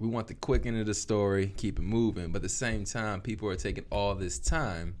 We want the quick end of the story, keep it moving, but at the same time, people are taking all this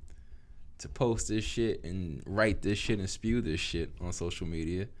time to post this shit and write this shit and spew this shit on social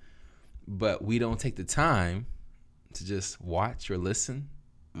media, but we don't take the time to just watch or listen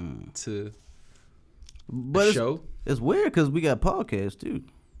to the show. It's weird because we got podcasts too.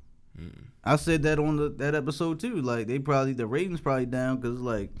 I said that on that episode too. Like the ratings probably down because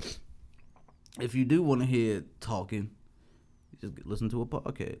like if you do want to hear talking, you just listen to a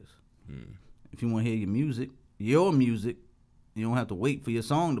podcast. If you want to hear your music. You don't have to wait for your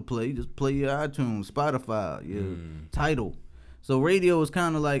song to play. Just play your iTunes, Spotify, your Tidal. So radio is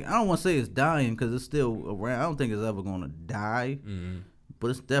kind of like, I don't want to say it's dying because it's still around. I don't think it's ever going to die.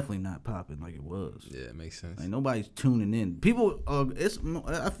 But it's definitely not popping like it was. Yeah, it makes sense. Like nobody's tuning in. People,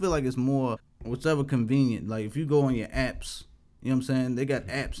 I feel like it's more whichever convenient. Like if you go on your apps, you know what I'm saying? They got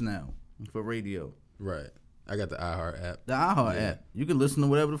apps now for radio. Right. I got the iHeart app. The iHeart app. You can listen to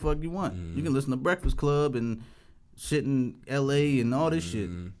whatever the fuck you want. You can listen to Breakfast Club and shit in LA and all this shit.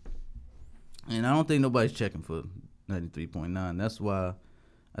 And I don't think nobody's checking for 93.9. That's why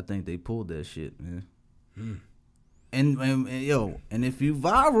I think they pulled that shit, man. And if you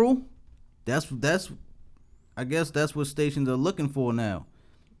viral, that's I guess that's what stations are looking for now.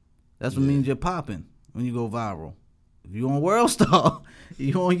 That's what means you're popping when you go viral. If you on World Star,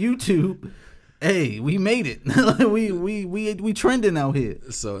 you on YouTube, hey, we made it. we trending out here.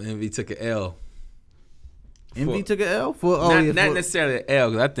 So Envy took an L. Envy took an L for not necessarily an L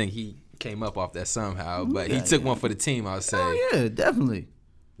because I think he came up off that somehow, but he took one for the team. I would say. Oh yeah, definitely.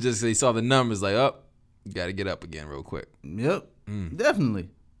 Just he saw the numbers, like, you got to get up again real quick. Yep, definitely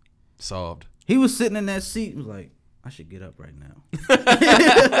solved. He was sitting in that seat and was like, I should get up right now.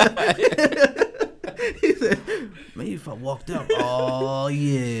 He said, maybe if I walked out, oh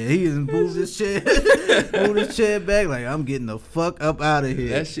yeah, he just moved his chair back like I'm getting the fuck up out of here.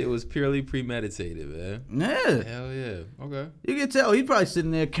 That shit was purely premeditated, man. Yeah. Hell yeah. Okay. You can tell he probably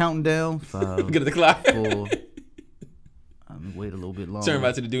sitting there counting down 5, Look at the clock. 4. I'm gonna wait a little bit longer. Turn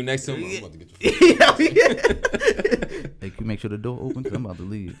right to the dude next to him. I'm about to get your Hey, can you make sure the door open? 'Cause I'm about to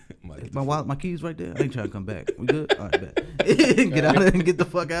leave. My wallet, my keys right there. I ain't trying to come back. We good? All right, bet. Get out of there and get the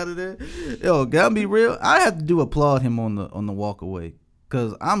fuck out of there. Yo, gotta be real. I have to applaud him on the walk away,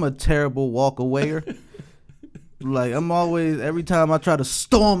 cause I'm a terrible walk awayer. Like I'm always, every time I try to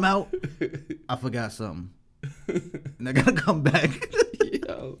storm out, I forgot something, and I gotta come back.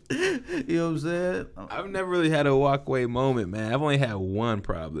 Yo. You know what I'm saying? I've never really had a walkaway moment, man. I've only had one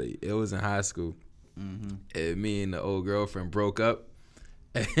probably. It was in high school. And me and the old girlfriend broke up,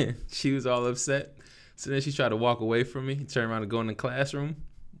 and she was all upset. So then she tried to walk away from me, turn around and go in the classroom,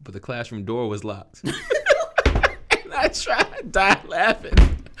 but the classroom door was locked. And I died laughing.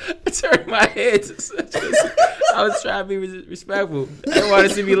 I turned my head to such a, I was trying to be respectful. I didn't want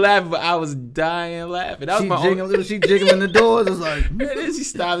to see me laughing, but I was dying laughing. That was she jiggling the doors. It's like, and then she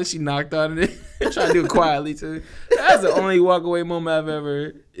stopped and she knocked on it. Tried to do it quietly too. That's the only walk away moment I've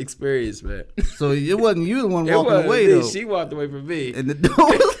ever experienced, man. So it wasn't you the one walking away though. She walked away from me. And the door.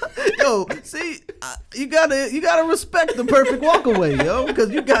 Yo, see, you gotta respect the perfect walk away, yo,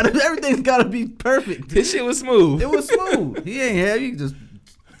 because everything's gotta be perfect. This shit was smooth. It was smooth. He ain't have you just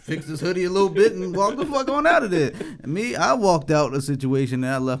fix his hoodie a little bit and walk the fuck on out of there. And me, I walked out a situation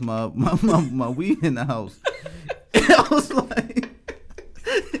and I left my weed in the house. And I was like,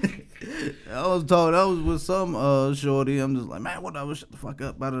 I was with some shorty. I'm just like, man, whatever, shut the fuck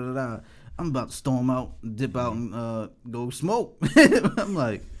up. Blah, blah, blah, blah. I'm about to storm out, dip out, and go smoke. I'm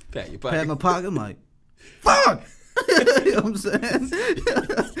like, pat my pocket. I'm like, fuck. You know what I'm saying?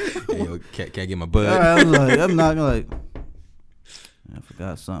 Hey, yo, can't get my bud. All right, I'm knocking like, I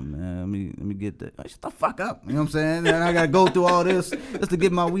forgot something, man. Let me get that. Shut the fuck up. You know what I'm saying? And I gotta go through all this just to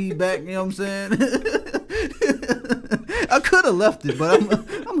get my weed back. You know what I'm saying? I could have left it, but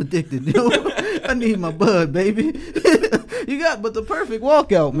I'm addicted. You know? I need my bud, baby. But the perfect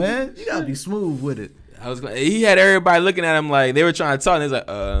walkout, man. You gotta be smooth with it. He had everybody looking at him like they were trying to talk. And he was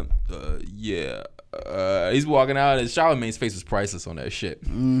like, yeah. He's walking out, and Charlamagne's face was priceless on that shit.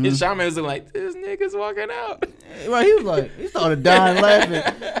 And Charlamagne was like, "This nigga's walking out." Right, he started dying laughing.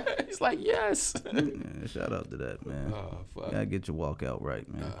 He's like, "Yes." Yeah, shout out to that, man. Oh fuck! You gotta get your walkout right,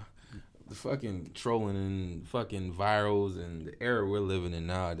 man. The fucking trolling and fucking virals and the era we're living in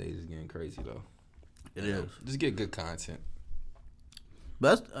nowadays is getting crazy though. It is. Just get good content.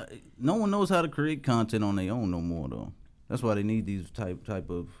 But no one knows how to create content on their own no more though. That's why they need these type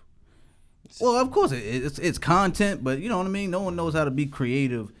of. Well, of course it's content, but you know what I mean. No one knows how to be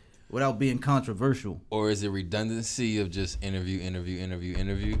creative without being controversial. Or is it redundancy of just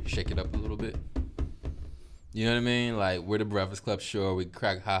interview, shake it up a little bit? You know what I mean? Like we're the Breakfast Club, sure, we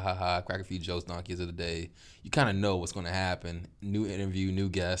crack crack a few jokes, donkeys of the day. You kind of know what's gonna happen. New interview, new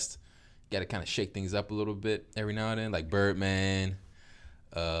guest. Got to kind of shake things up a little bit every now and then, like Birdman,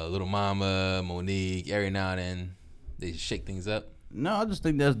 Little Mama, Monique. Every now and then they shake things up. No, I just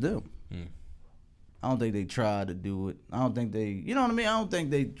think that's them. I don't think they try to do it. I don't think they, you know what I mean? I don't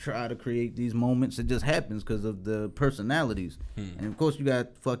think they try to create these moments. It just happens because of the personalities. And of course, you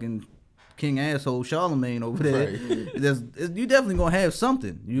got fucking King asshole Charlamagne over there. Right. You definitely gonna have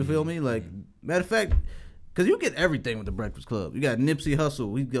something. You feel me? Like matter of fact, because you get everything with the Breakfast Club. You got Nipsey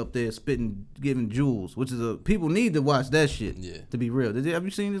Hussle. He's up there spitting, giving jewels, which is people need to watch that shit. Yeah. To be real, have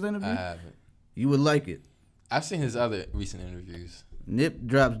you seen his interview? I haven't. You would like it. I've seen his other recent interviews. Nip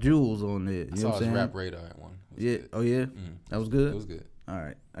drops jewels on there. I saw his Rap Radar one. Yeah. Good. Oh yeah. That was good. It was good. All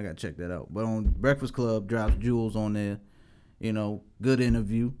right, I gotta check that out. But on Breakfast Club drops jewels on there. You know, good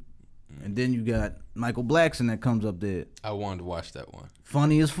interview. And then you got Michael Blackson that comes up there. I wanted to watch that one.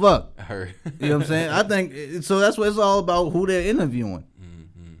 Funny as fuck. I heard. You know what I'm saying? I think so. That's what it's all about. Who they're interviewing.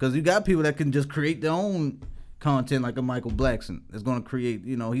 Because you got people that can just create their own content, like a Michael Blackson. It's gonna create.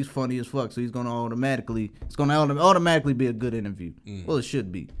 You know, he's funny as fuck, so it's gonna automatically be a good interview. Well, it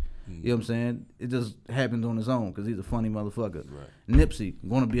should be. You know what I'm saying? It just happens on his own because he's a funny motherfucker. Right. Nipsey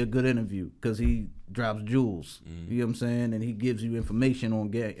gonna be a good interview because he drops jewels. You know what I'm saying? And he gives you information on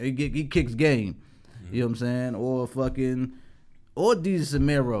game. He kicks game. You know what I'm saying? Or Deezus and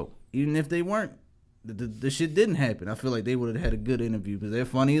Mero. Even if they weren't, the shit didn't happen. I feel like they would have had a good interview because they're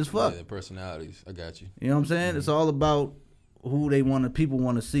funny as fuck. Yeah, their personalities. I got you. You know what I'm saying? It's all about who people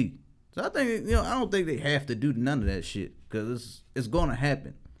want to see. So I think, I don't think they have to do none of that shit because it's gonna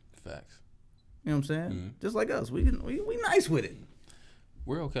happen. Facts. You know what I'm saying? Just like us, we nice with it.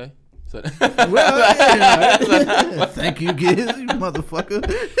 We're okay. So thank you, Giz, you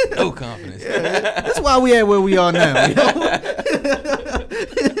motherfucker. No confidence. That's why we at where we are now.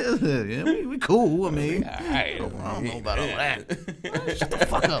 Yeah, we cool. I mean, I don't know about all that. Shut the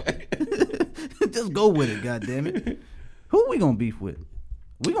fuck up. Just go with it, goddammit. Who we gonna beef with?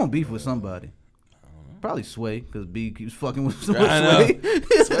 We gonna beef with somebody. Probably Sway, because B keeps fucking with Sway.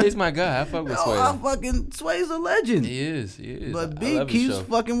 Sway's my guy. I fuck with Sway. Sway's a legend. He is. But B keeps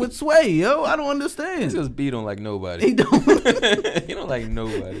fucking with Sway, yo. I don't understand. It's because B don't like nobody. He don't. He don't like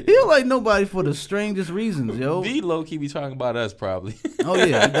nobody. He don't like nobody for the strangest reasons, yo. B low-key be talking about us, probably. Oh,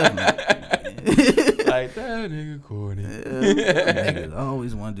 yeah, definitely. Like, that nigga corny. Niggas, I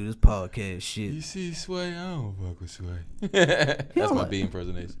always want to do this podcast shit. You see Sway? I don't fuck with Sway. That's my B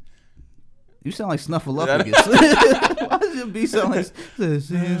impersonation. You sound like Snuffleupagus. Why does your B sound like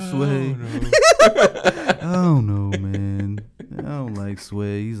Sway? I don't know, man. I don't like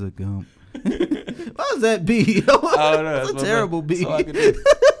Sway. He's a gump. Why is that B? I don't know. That's a terrible B. That's all I can do.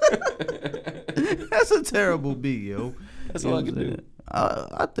 That's a terrible B, yo. That's all I can do.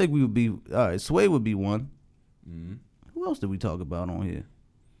 I think we would be... All right, Sway would be one. Mm-hmm. Who else did we talk about on here?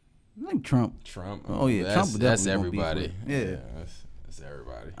 I think Trump. Oh, yeah. Trump That's everybody. Yeah. That's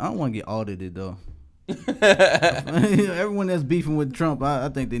everybody. I don't want to get audited, though. Everyone that's beefing with Trump, I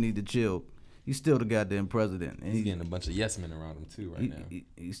think they need to chill. He's still the goddamn president. And he's getting a bunch of yes men around him, too, right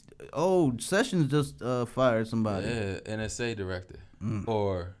now. Sessions just fired somebody. Yeah, NSA director.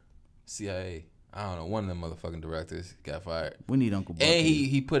 Or CIA. I don't know. One of them motherfucking directors got fired. We need Uncle Bucky. And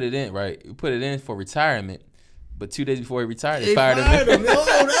he put it in, right? He put it in for retirement. But 2 days before he retired, they fired him. Oh,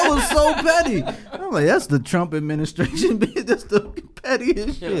 that was so petty. I'm like, that's the Trump administration. That's the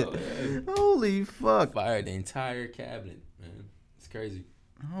pettiest shit. Holy fuck. Fired the entire cabinet, man. It's crazy.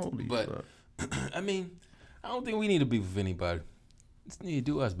 Holy fuck. I mean, I don't think we need to be with anybody. Just need to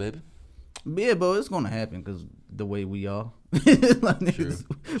do us, baby. Yeah, but it's going to happen because the way we are. Like, True.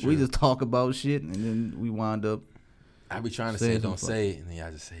 We just talk about shit and then we wind up. I be trying to say it, don't say it, and then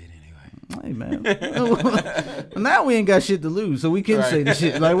y'all just say it anyway. Hey, man. Now we ain't got shit to lose, so we can say the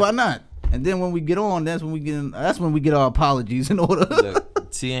shit. Like, why not? And then when we get on, that's when we get our apologies in order. Look,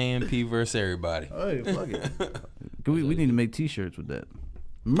 TAMP versus everybody. Hey, fuck it. We need to make T-shirts with that.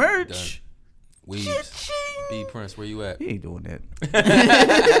 Merch. Weaves. B Prince, where you at? He ain't doing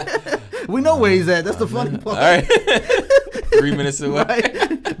that. We know where he's at. That's the funny part. All right. 3 minutes away.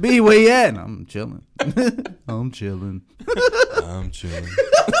 Right. B, where you at? I'm chilling. I'm chilling. I'm chilling.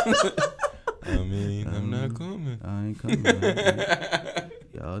 I mean, I'm not coming. I ain't coming.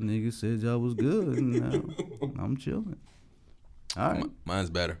 Y'all niggas said y'all was good. Now I'm chilling. All right. Mine's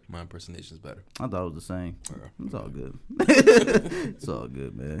better. My impersonation's better. I thought it was the same. It's all good. It's all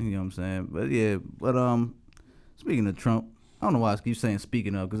good, man. You know what I'm saying? But yeah, speaking of Trump, I don't know why I keep saying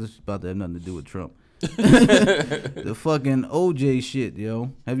speaking of, because it's about to have nothing to do with Trump. The fucking OJ shit,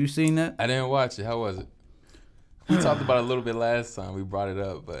 yo. Have you seen that? I didn't watch it. How was it? We talked about it a little bit last time. We brought it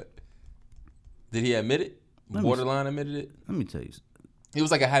up, but did he admit it? Borderline admitted it? Let me tell you. It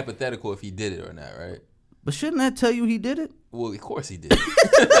was like a hypothetical if he did it or not, right? But shouldn't that tell you he did it? Well, of course he did.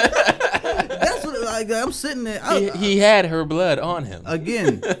 That's what, like, I'm sitting there. He had her blood on him.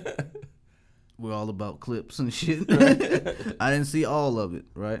 Again, we're all about clips and shit. Right? I didn't see all of it,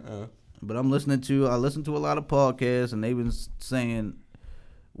 right? But I listened to a lot of podcasts, and they been saying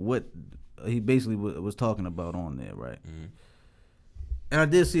what he basically was talking about on there, right? Mm-hmm. And I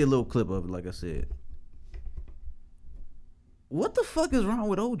did see a little clip of it, like I said. What the fuck is wrong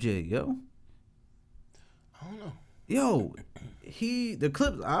with OJ, yo? I don't know. Yo, the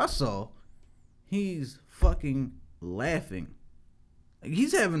clips I saw, he's fucking laughing. Like,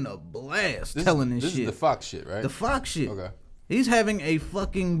 he's having a blast telling this shit. This is the Fox shit, right? The Fox shit. Okay. He's having a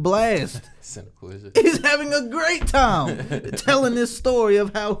fucking blast. Cynical, is it? He's having a great time telling this story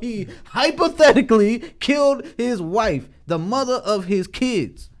of how he hypothetically killed his wife, the mother of his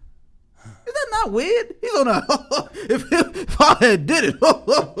kids. Is that not weird? He's on a if I had did it,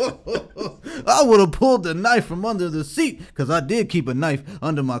 I would have pulled the knife from under the seat, because I did keep a knife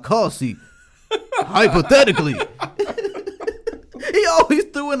under my car seat. Hypothetically. He always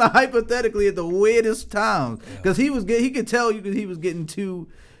threw in a hypothetically at the weirdest times, because he could tell you that he was getting too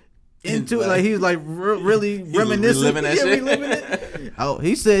into it. Like, he was like really reminiscing. Reliving that shit. Reliving it. Oh,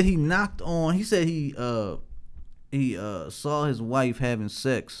 he said he knocked on. He said he saw his wife having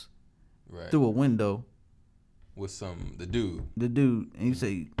sex through a window with the dude. And he said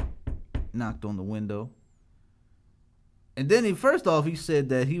he knocked on the window. And then he said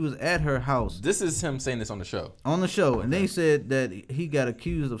that he was at her house. This is him saying this on the show. On the show. Okay. And then he said that he got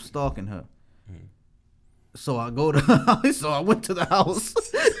accused of stalking her. So I went to the house.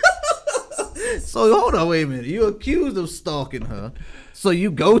 So hold on, wait a minute. You accused of stalking her. So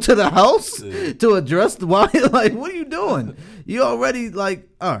you go to the house to address why? Like, what are you doing? You already like,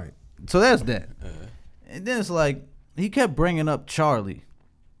 all right. So that's that. And then it's like he kept bringing up Charlie.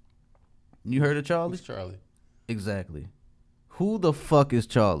 You heard of Charlie? Who's Charlie? Exactly. Who the fuck is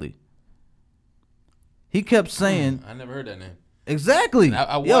Charlie? He kept saying. I never heard that name. Exactly.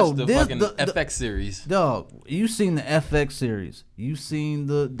 I watched the fucking FX series. Dog, you seen the FX series. You seen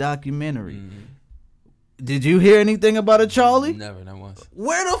the documentary. Mm-hmm. Did you hear anything about a Charlie? Never, not once.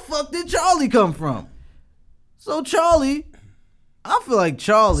 Where the fuck did Charlie come from? So Charlie, I feel like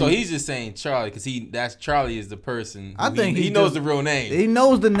Charlie. So he's just saying Charlie because Charlie is the person. I think he knows the real name. He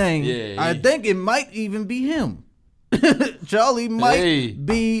knows the name. Yeah, I think it might even be him. Charlie might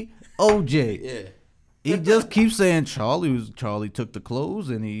be OJ. Yeah. He just keeps saying Charlie took the clothes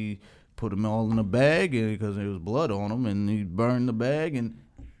and he put them all in a bag and because there was blood on them and he burned the bag and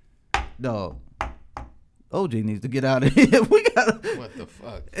dog. OJ needs to get out of here. We gotta. What the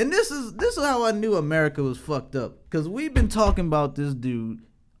fuck? And this is how I knew America was fucked up. Cause we've been talking about this dude.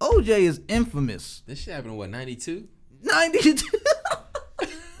 OJ is infamous. This shit happened in what, 92? 92.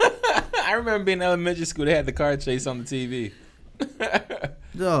 I remember being in elementary school. They had the car chase on the TV.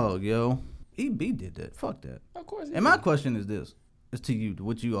 Dog, yo, EB did that. Fuck that. Of course. And my question is this: is to you,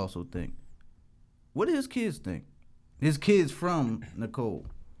 what you also think. What do his kids think? His kids from Nicole.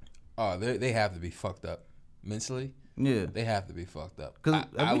 Oh, they have to be fucked up. Mentally, yeah, they have to be fucked up. Cause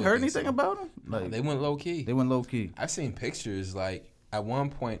have you heard anything about them? Like, they went low key. I've seen pictures. Like at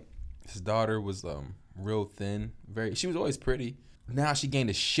one point, his daughter was real thin. She was always pretty. Now she gained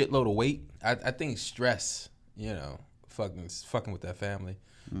a shitload of weight. I think stress. You know, fucking with that family.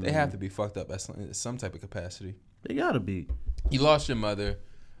 Mm-hmm. They have to be fucked up at some type of capacity. They gotta be. You lost your mother.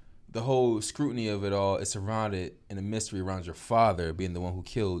 The whole scrutiny of it all is surrounded in a mystery around your father being the one who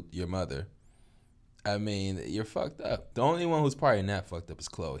killed your mother. I mean, you're fucked up. The only one who's probably not fucked up is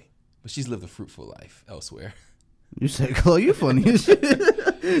Chloe. But she's lived a fruitful life elsewhere. You said Chloe, you funny as shit.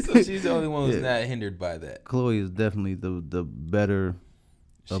 So she's the only one who's not hindered by that. Chloe is definitely the better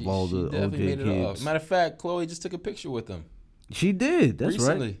of all the OJ kids. Matter of fact, Chloe just took a picture with him. She did. That's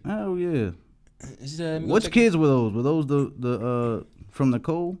recently. Right. Oh, yeah. Which kids were those? Were those the from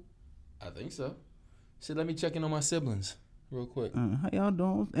Nicole? I think so. She said, let me check in on my siblings real quick. How y'all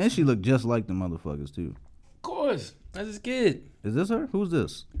doing? And she looked just like the motherfuckers, too. Of course. That's his kid. Is this her? Who's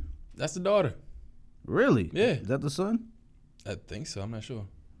this? That's the daughter. Really? Yeah. Is that the son? I think so. I'm not sure.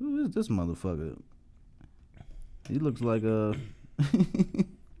 Who is this motherfucker? He looks like I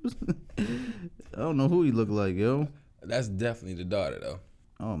don't know who he look like, yo. That's definitely the daughter, though.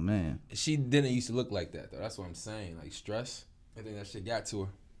 Oh, man. She didn't used to look like that, though. That's what I'm saying. Like, stress. I think that shit got to her.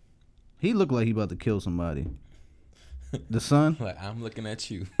 He looked like he about to kill somebody. The son? Like, I'm looking at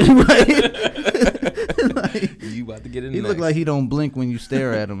you. Right? Like, you about to get in. He look like he don't blink when you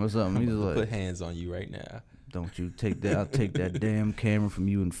stare at him or something. He's like, put hands on you right now. Don't you take that? I'll take that damn camera from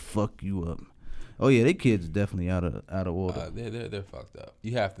you and fuck you up. Oh yeah, they kids definitely out of order. They're fucked up.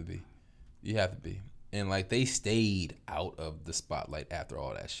 You have to be. And like they stayed out of the spotlight after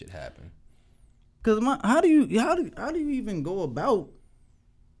all that shit happened. Cause how do you even go about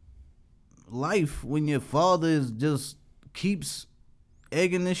life when your father is just keeps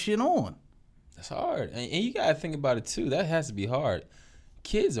egging this shit on? That's hard, and you gotta think about it too. That has to be hard.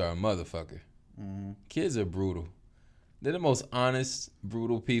 Kids are a motherfucker. Mm-hmm. Kids are brutal. They're the most honest,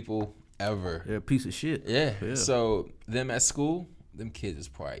 brutal people ever. They're a piece of shit. Yeah. So them at school, them kids is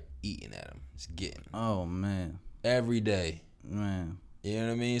probably eating at them, just getting. Oh man. Every day. Man. You know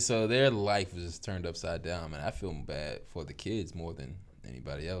what I mean? So their life was just turned upside down, man. I feel bad for the kids more than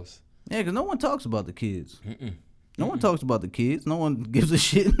anybody else. Yeah, because no one talks about the kids. No one talks about the kids. No one gives a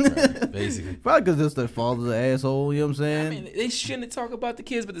shit. Right, basically. Probably because it's their father's an asshole, you know what I'm saying? I mean, they shouldn't talk about the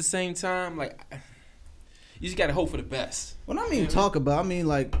kids, but at the same time, like, you just got to hope for the best. When I mean talk about, I mean,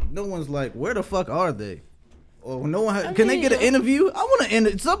 like, no one's like, where the fuck are they? Or no one can they get an interview? I want to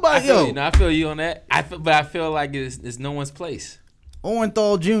interview somebody. I feel you on that. But I feel like it's no one's place.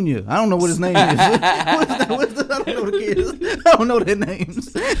 Orenthal Jr. I don't know what his name is. I don't know the kids. I don't know their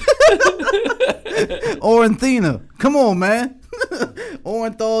names. Orenthina. Come on, man.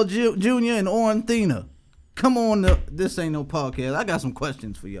 Orenthal Jr. and Orenthina. Come on. This ain't no podcast. I got some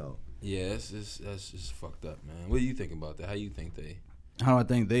questions for y'all. Yeah, that's just fucked up, man. What do you think about that? How you think they? How I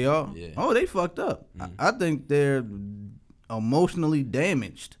think they are? Yeah. Oh, they fucked up. I think they're emotionally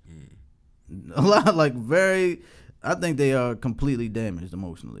damaged. A lot, like very... I think they are completely damaged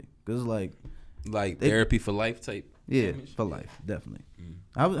emotionally. Because, like therapy for life type? Yeah, damage? For life, definitely.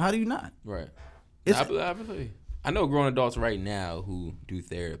 How do you not? Right. I know grown adults right now who do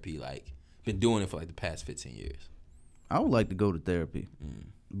therapy, like, been doing it for like the past 15 years. I would like to go to therapy,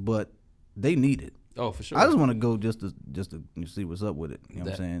 but they need it. Oh, for sure. I just want to go just to see what's up with it. You know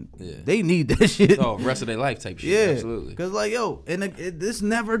what I'm saying? Yeah. They need that shit. Oh, rest of their life type shit. Yeah, Absolutely. Because like, yo, and this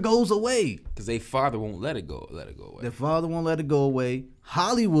never goes away. Because their father won't let it go away. Their father won't let it go away.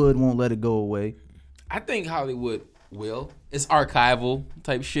 Hollywood won't let it go away. I think Hollywood will. It's archival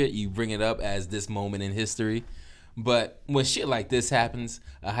type shit. You bring it up as this moment in history. But when shit like this happens,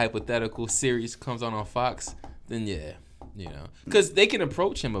 a hypothetical series comes on Fox, then yeah, you know. Because they can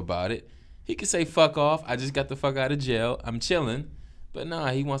approach him about it. He can say, fuck off. I just got the fuck out of jail. I'm chilling. But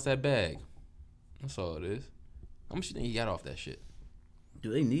nah, he wants that bag. That's all it is. How much you think he got off that shit?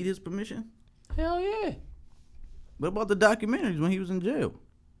 Do they need his permission? Hell yeah. What about the documentaries when he was in jail?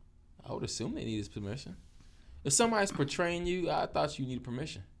 I would assume they need his permission. If somebody's portraying you, I thought you needed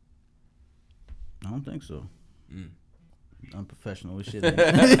permission. I don't think so. Unprofessional as shit.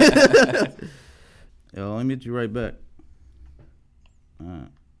 Yo, let me get you right back. All right.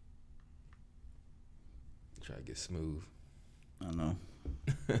 Try to get smooth. I know.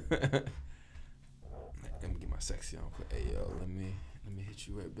 Let me get my sexy on. Hey yo, let me hit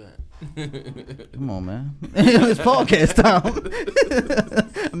you right back. Come on, man. It's podcast time.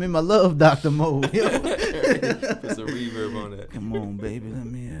 I'm in my love doctor mode. Yo. Put some reverb on that. Come on, baby. Let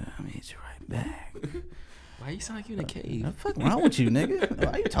me hit you right back. Why you sound like you in a cave? What the fuck wrong with you, nigga?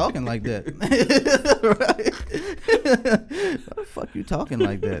 Why you talking like that? Why the fuck you talking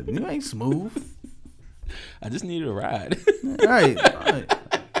like that? You ain't smooth. I just needed a ride. All right.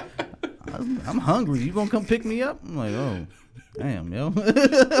 I'm hungry. You gonna come pick me up? I'm like, oh, damn, yo.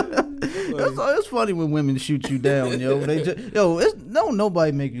 It's funny when women shoot you down, yo.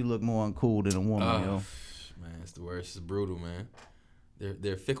 Nobody make you look more uncool than a woman, yo. Man, it's the worst. It's brutal, man.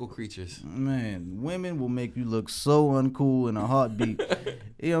 They're fickle creatures. Man, women will make you look so uncool in a heartbeat.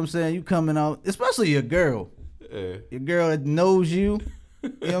 You know what I'm saying? You coming out, especially your girl. Your girl that knows you. You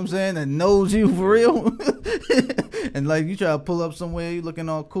know what I'm saying? That knows you for real. And like you try to pull up somewhere, you looking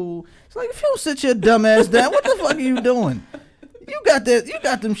all cool. It's like, if you don't sit your dumb ass down, what the fuck are you doing? You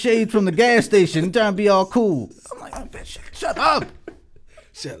got them shades from the gas station trying to be all cool. I'm like, oh, bitch, shut up.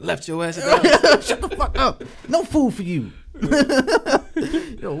 Shit, left your ass down. Shut the fuck up. No food for you.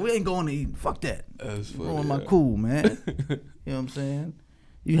 Yo, we ain't going to eat. Fuck that. That's funny. Ruin my cool, man. You know what I'm saying?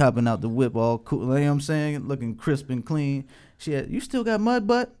 You hopping out the whip all cool. You know what I'm saying? Looking crisp and clean. Shit, you still got mud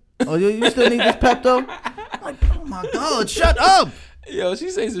butt? Oh, you still need this Pepto? Like, oh my God, shut up. Yo, she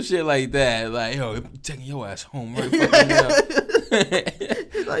say some shit like that. Like, yo, I'm taking your ass home right fucking now.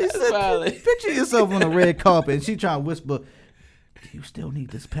 Like, picture yourself on a red carpet and she trying to whisper, you still need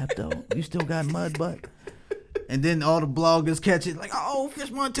this Pepto? You still got mud butt? And then all the bloggers catch it like, oh,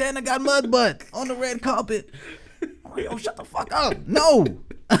 Fish Montana got mud butt on the red carpet. I'm like, yo, shut the fuck up. No.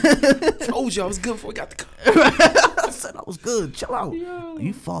 Told you I was good before we got the car. I said I was good. Chill out. Yo.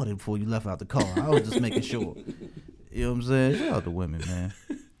 You farted before you left out the car. I was just making sure. You know what I'm saying? Shout out to women, man.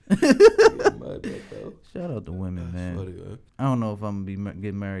 Shout out to women, man. Funny, man. I don't know if I'm going to be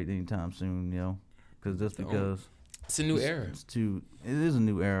getting married anytime soon, yo. Because it's a new era. It is a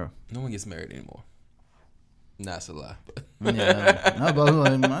new era. No one gets married anymore. Nah, it's a lie. Yeah, I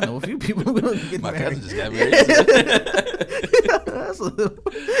know a few people who get married. My cousin just got married.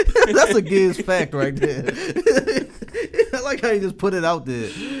 That's a Giz fact right there. I like how you just put it out there.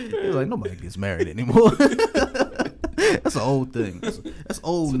 You're like, nobody gets married anymore. That's an old thing. That's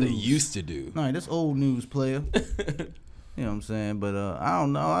old news. What they used to do. No, that's old news, player. You know what I'm saying? But I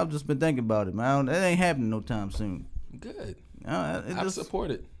don't know. I've just been thinking about it, man. It ain't happening no time soon. Good. I support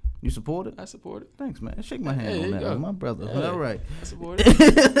it. You support it? I support it. Thanks, man. Shake my hand on that. Go. My brother. Hey, all right. I support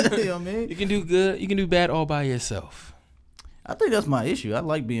it. You know what I mean? You can do good. You can do bad all by yourself. I think that's my issue. I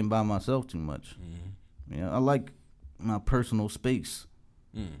like being by myself too much. Mm-hmm. Yeah, I like my personal space.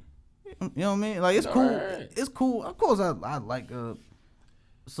 Mm. You know what I mean? Like, it's cool. Right. It's cool. Of course, I like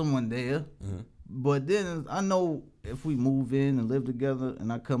someone there. Mm-hmm. But then I know if we move in and live together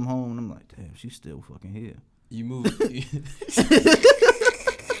and I come home and I'm like, damn, she's still fucking here. You move.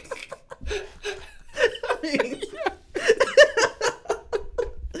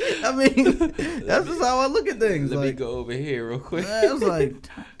 I mean, that's just how I look at things. Let me go over here real quick. I was like,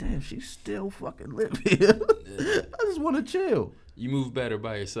 damn, she still fucking live here. I just want to chill. You move better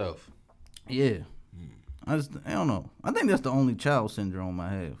by yourself. Yeah. I don't know. I think that's the only child syndrome I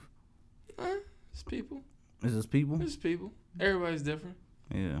have. It's people. Is this people? It's people. Everybody's different.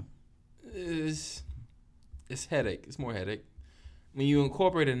 Yeah. It's headache. It's more headache. When you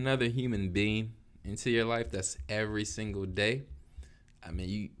incorporate another human being into your life, that's every single day. I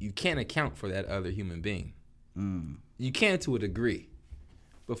mean, you can't account for that other human being. Mm. You can to a degree,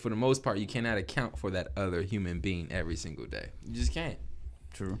 But for the most part, you cannot account for that other human being every single day. You just can't.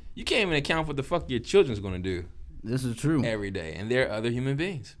 True. You can't even account for what the fuck your children's gonna do. This is true. Every day, and they're other human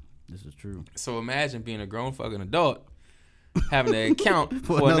beings. This is true. So imagine being a grown fucking adult, having to account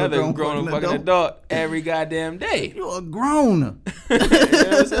for another grown fucking adult every goddamn day. You're a grown. You know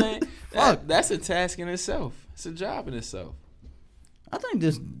what I'm saying? That's a task in itself. It's a job in itself. I think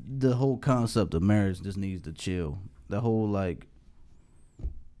the whole concept of marriage just needs to chill. The whole like,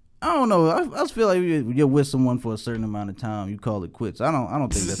 I don't know. I just feel like you're with someone for a certain amount of time, you call it quits. I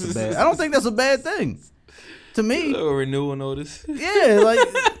don't think that's a bad. I don't think that's a bad thing. To me, a little renewal notice. Yeah, like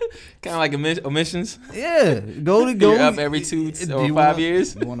kind of like omissions. Yeah, go. You're up every 2 or 5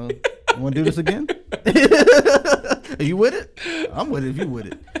 years. You wanna do this again? Are you with it? I'm with it if you with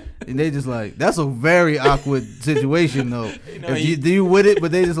it. And they just like, that's a very awkward situation though. Do you with it?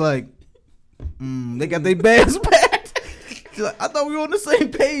 But they just like, they got their bags packed. Like, I thought we were on the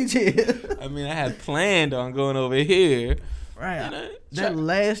same page here. I mean, I had planned on going over here. Right. You know, that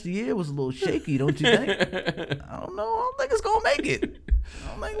last year was a little shaky, don't you think? I don't know. I don't think it's gonna make it. I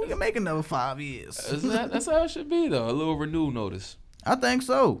don't think we can make another 5 years. That's how it should be though. A little renewal notice. I think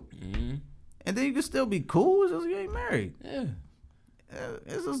so. Mm-hmm. And then you can still be cool. It's just you ain't married. Yeah.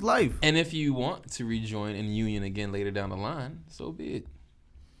 It's just life. And if you want to rejoin in union again later down the line, so be it.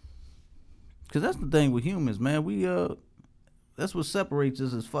 Cause that's the thing with humans, man. We that's what separates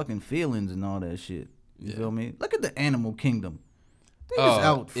us is fucking feelings and all that shit. You feel me? Look at the animal kingdom. They just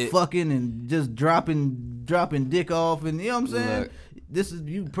out fucking and just dropping dick off, and you know what I'm saying? Look, this is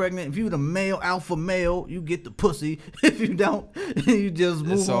you pregnant. If you the male, alpha male, you get the pussy. If you don't, you just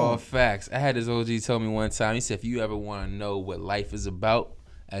move on. It's all facts. I had this OG tell me one time. He said, if you ever want to know what life is about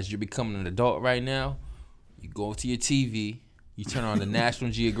as you're becoming an adult right now, you go to your TV, you turn on the National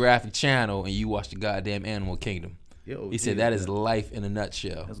Geographic channel, and you watch the goddamn Animal Kingdom. He said that is life in a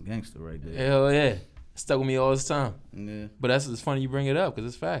nutshell. That's gangster right there. Hell yeah. Stuck with me all this time. Yeah. But it's funny you bring it up because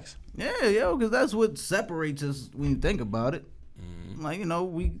it's facts. Yeah, because that's what separates us when you think about it. Mm. Like, you know,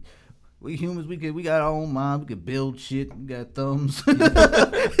 we humans, we got our own mind. We can build shit. We got thumbs. But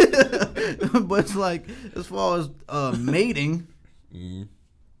it's like, as far as mating,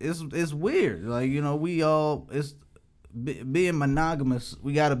 it's weird. Like, you know, being monogamous,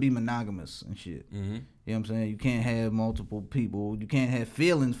 we got to be monogamous and shit. Mm-hmm. You know what I'm saying? You can't have multiple people. You can't have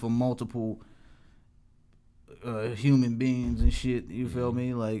feelings for multiple human beings and shit. You feel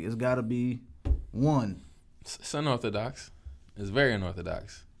me? Like, it's got to be one. It's unorthodox. It's very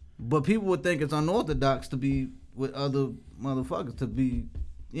unorthodox. But people would think it's unorthodox to be with other motherfuckers. To be,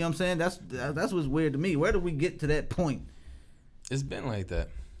 you know what I'm saying? That's what's weird to me. Where did we get to that point? It's been like that.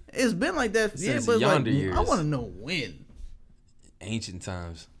 It's been like that. Since but yonder like, years. I want to know when. Ancient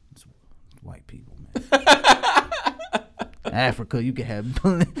times. It's white people, man. Africa, you can have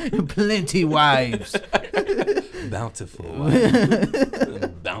plenty wives. Bountiful wives.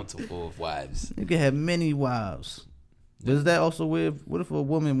 Bountiful of wives. You can have many wives. Does that also what if a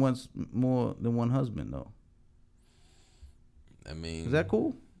woman wants more than one husband, though? I mean... Is that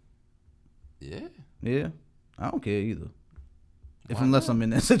cool? Yeah. Yeah? I don't care either. Unless I'm in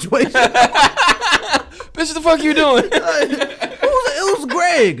that situation. Bitch, what the fuck you doing? It was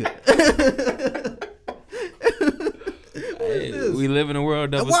Greg. We live in a world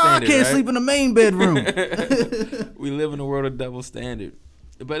of double Why standard. I can't sleep in the main bedroom? We live in a world of double standard.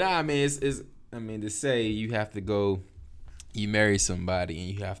 But I mean, to say you have to go, you marry somebody and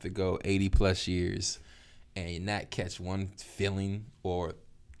you have to go 80 plus years and not catch one feeling or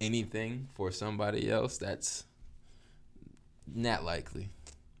anything for somebody else, that's not likely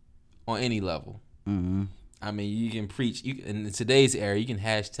on any level. Mm-hmm. I mean, you can preach. In today's era, you can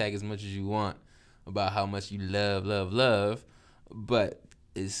hashtag as much as you want about how much you love, but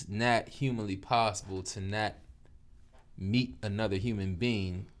it's not humanly possible to not meet another human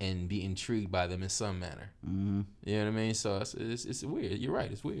being and be intrigued by them in some manner. Mm-hmm. You know what I mean? So it's weird. You're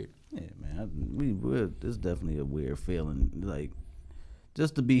right. It's weird. Yeah, man. It's definitely a weird feeling. Like,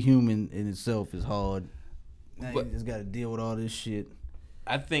 just to be human in itself is hard. Now you just got to deal with all this shit.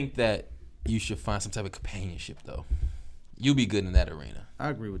 I think that you should find some type of companionship, though. You'll be good in that arena. I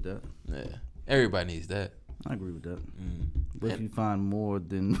agree with that. Yeah. Everybody needs that. I agree with that. But if you find more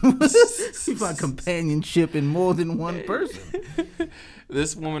than... you find companionship in more than one person.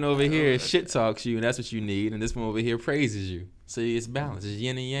 This woman over here shit talks you, and that's what you need. And this one over here praises you. So it's balance. It's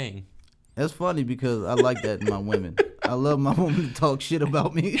yin and yang. That's funny because I like that in my women. I love my woman to talk shit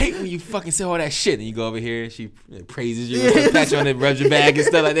about me. Hate when you fucking say all that shit and you go over here and she praises you, pat you on the rubs your back and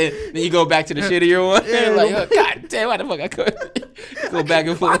stuff like that. Then you go back to the shittier one. Yeah. Like, oh, God damn, why the fuck I could go back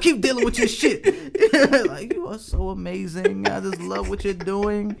and forth? I keep dealing with your shit. Like, you are so amazing. I just love what you're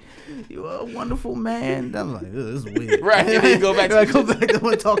doing. You are a wonderful man. I'm like, this is weird. Right. And then you go back to the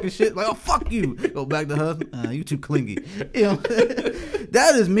one talking shit. Like, oh, fuck you. Go back to her. You too clingy. You know,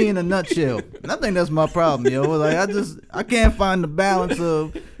 that is me in a nutshell. And I think that's my problem, yo. Like, I can't find the balance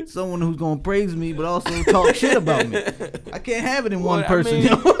of someone who's gonna praise me but also talk shit about me. I can't have it in one person,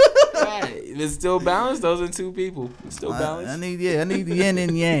 yo. Right. It's still balanced. Those are two people. It's still balanced. I need the yin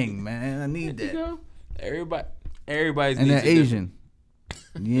and yang, man. I need that. You know, everybody's and needs they're Asian.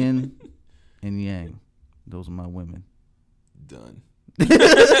 Yin and yang. Those are my women. Done. Those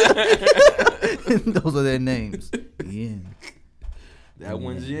are their names. Yin. That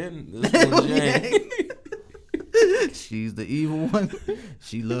one's yin. This one's yang. She's the evil one.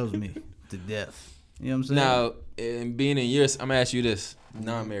 She loves me to death. You know what I'm saying? Now, in being in yours, I'm gonna ask you this,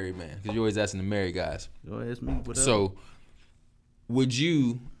 non-married man, because you're always asking the married guys. Go ask me. What up? So, would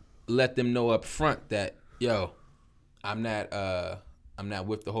you let them know up front that, yo, I'm not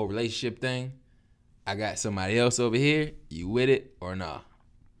with the whole relationship thing. I got somebody else over here. You with it or nah?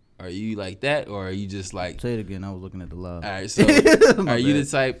 Are you like that, or are you just like? Say it again. I was looking at the live. All right, so are you the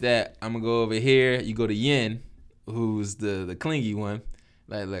type that I'm gonna go over here? You go to Yin, who's the clingy one.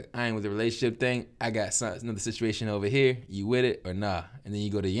 Like, I ain't with the relationship thing. I got another situation over here. You with it or nah? And then you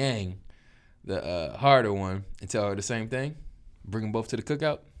go to Yang, the harder one, and tell her the same thing. Bring them both to the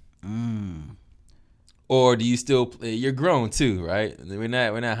cookout. Or do you still? You're grown too, right? We're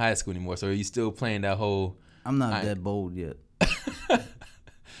not high school anymore. So are you still playing that whole? I'm not that bold yet.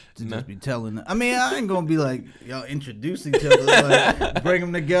 To just be telling. I mean, I ain't gonna be like y'all introduce each other, like, bring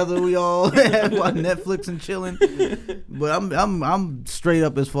them together. We all have Netflix and chilling. But I'm straight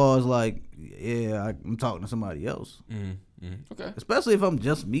up as far as like, yeah, I'm talking to somebody else. Okay. Especially if I'm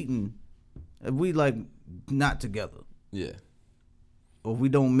just meeting. If we like not together. Yeah. Or if we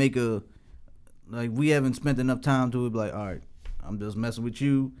don't make we haven't spent enough time to it. Like, all right, I'm just messing with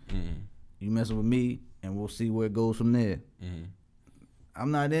you. You messing with me, and we'll see where it goes from there. I'm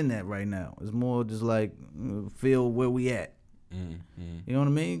not in that right now. It's more just like feel where we at. You know what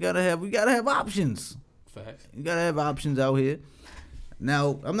I mean? We gotta have options. Facts. You gotta have options out here.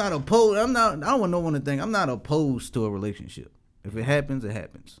 Now, I'm not opposed. I don't want no one to think I'm not opposed to a relationship. If it happens, it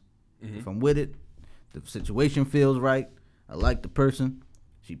happens. If I'm with it, the situation feels right. I like the person.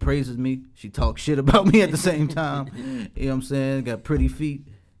 She praises me. She talks shit about me at the same time. You know what I'm saying? Got pretty feet.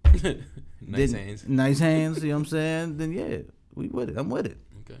 Nice hands. Nice hands. You know what I'm saying? Then yeah. We with it. I'm with it.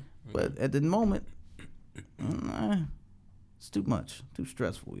 Okay. But at the moment, it's too much. Too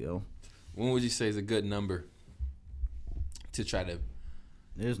stressful, yo. When would you say is a good number to try to?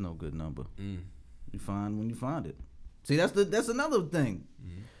 There's no good number. You find when you find it. See, that's another thing.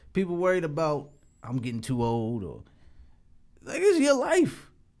 People worried about I'm getting too old or like it's your life.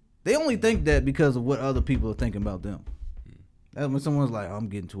 They only think that because of what other people are thinking about them. That's when someone's like, oh, I'm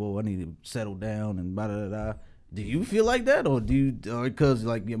getting too old. I need to settle down and blah, blah, blah. Do you feel like that, or because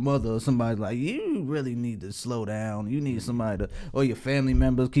like your mother or somebody's like, you really need to slow down. You need somebody to, or your family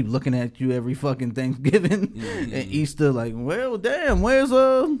members keep looking at you every fucking Thanksgiving and Easter, like, well, damn, where's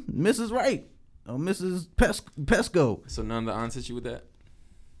Mrs. Wright or Mrs. Pesco? So none of the aunts hit you with that?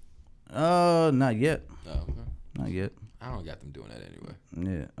 Not yet. Oh, okay. Not yet. I don't got them doing that anyway.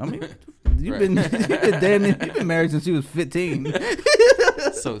 Yeah, I mean, you've been married since you was 15.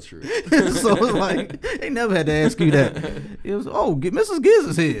 So true. So it's like they never had to ask you that. It was Mrs. Giz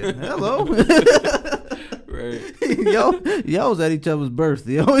is here. Hello. Right. Y'all was at each other's birth.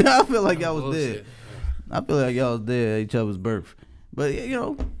 Yo, I feel like y'all was there. I feel like y'all was there at each other's birth. But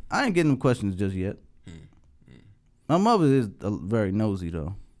I ain't getting them questions just yet. My mother is very nosy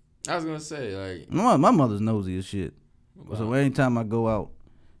though. I was gonna say like my mother's nosy as shit. Wow. So anytime I go out,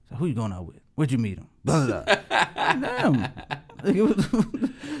 so who you going out with? Where'd you meet him? Blah, blah, blah. Damn.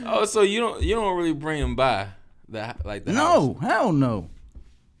 Oh, so you don't really bring them by the house? No, hell no.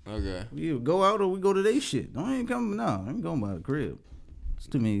 Okay. You go out or we go to their shit. I ain't going by the crib. It's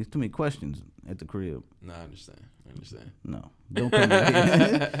too many questions at the crib. No, I understand. No, don't come back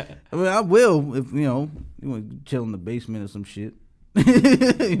here. I mean, I will if you want to chill in the basement or some shit.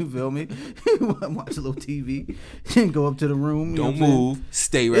 You feel me? Watch a little TV and go up to the room. Don't move.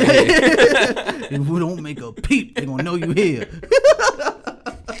 Stay right here. If we don't make a peep, they gonna know you here.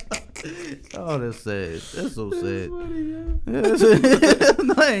 Oh, that's sad. That's so sad. Funny, no,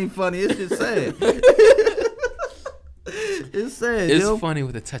 that ain't funny. It's just sad. It's sad, It's yo. funny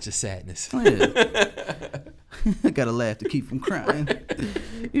with a touch of sadness. Yeah. I gotta laugh to keep from crying.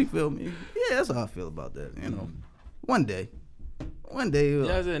 You feel me? Yeah, that's how I feel about that. You know, one day.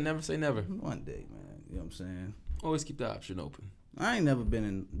 Yeah, I said never say never. One day, man. You know what I'm saying? Always keep the option open. I ain't never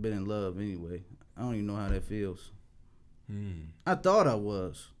been in love anyway. I don't even know how that feels. I thought I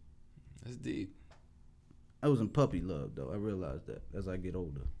was. That's deep. I was in puppy love though. I realized that as I get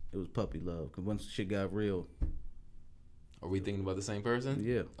older, it was puppy love. Cause once shit got real. Are we thinking about the same person?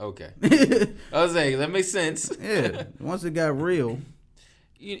 Yeah. Okay. I was saying that makes sense. Yeah. Once it got real,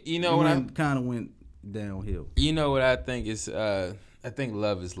 you know what I kind of went downhill. You know what I think is I think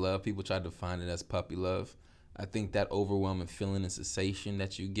love is love. People try to define it as puppy love. I think that overwhelming feeling and sensation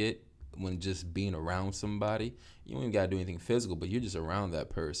that you get when just being around somebody, you don't even gotta do anything physical, but you're just around that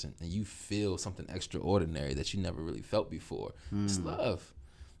person and you feel something extraordinary that you never really felt before. It's love.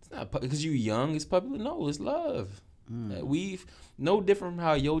 It's not because you're young. It's puppy. No, it's love. We've no different from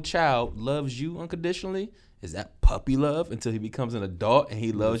how your child loves you unconditionally. Is that puppy love until he becomes an adult and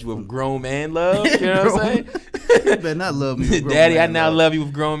he loves you with grown man love? You know what I'm saying? You better not love me with grown Daddy, man I now love. love you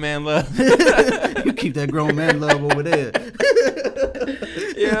with grown man love. You keep that grown man love over there.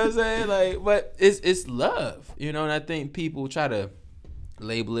 You know what I'm saying? Like, but it's love, you know. And I think people try to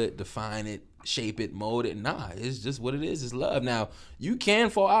label it, define it, shape it, mold it. Nah, it's just what it is. It's love. Now you can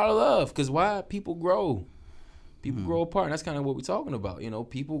fall out of love because why? People grow. People grow apart, and that's kind of what we're talking about. You know,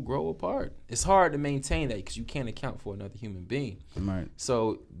 people grow apart. It's hard to maintain that because you can't account for another human being. Right.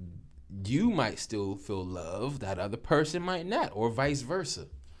 So you might still feel love, that other person might not, or vice versa.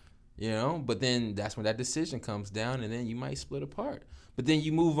 You know, but then that's when that decision comes down, and then you might split apart. But then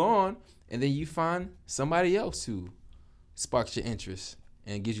you move on, and then you find somebody else who sparks your interest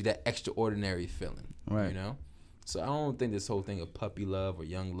and gives you that extraordinary feeling. Right. You know? So I don't think this whole thing of puppy love or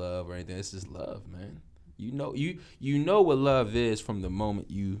young love or anything. It's just love, man. You know what love is from the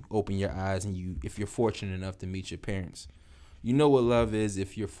moment you open your eyes and if you're fortunate enough to meet your parents. You know what love is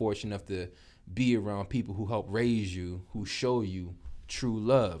if you're fortunate enough to be around people who help raise you, who show you true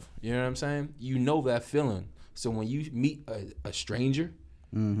love. You know what I'm saying? You know that feeling. So when you meet a stranger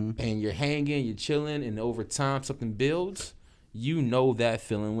and you're hanging, you're chilling, and over time something builds, you know that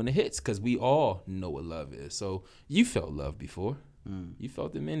feeling when it hits because we all know what love is. So you felt love before. You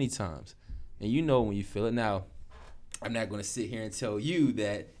felt it many times. And you know when you feel it. Now, I'm not going to sit here and tell you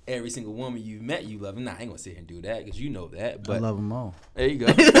that every single woman you've met you love. Nah, I ain't going to sit here and do that because you know that. But I love them all. There you go.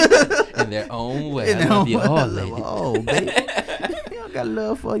 In their own way. I love you all, lady. Oh, baby. Y'all got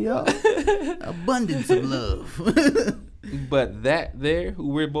love for y'all. Abundance of love. But that there, who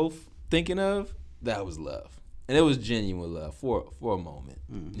we're both thinking of, that was love. And it was genuine love for a moment.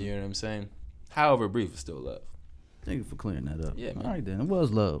 You know what I'm saying? However brief, it's still love. Thank you for clearing that up. Yeah, man. All right, then. It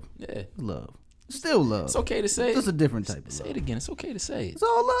was love. Yeah. It was love. Still love. It's okay to say it. Just a different type of love. Say it again. It's okay to say it. It's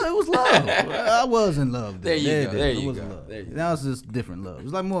all love. It was love. I was in love. There you go. There It you was go. love. There you go. Now it's just different love.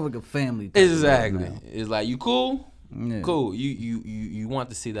 It's like more like a family type Exactly. of love now. It's like, you cool? Yeah. Cool. You want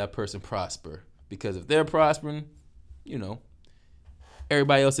to see that person prosper. Because if they're prospering, you know,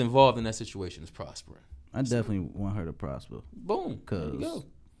 everybody else involved in that situation is prospering. I definitely want her to prosper. Boom. There you go.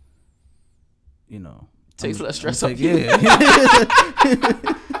 You know. Takes less stress off you. Yeah.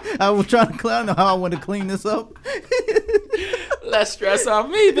 I was trying to I know how I want to clean this up. Less stress off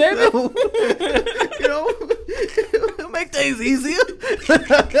me, baby. You know, it'll make things easier.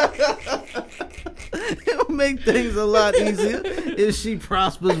 It'll make things a lot easier if she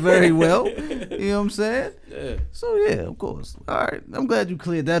prospers very well. You know what I'm saying? Yeah. So yeah, of course. All right, I'm glad you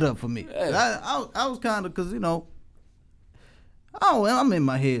cleared that up for me. Yeah. I was kind of, because you know, I'm in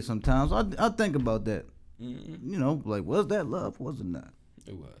my head sometimes. I think about that. You know, like, was that love? Was it not?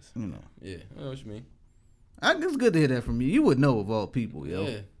 It was. You know. Yeah, I know what you mean. It's good to hear that from you. You would know of all people, yo.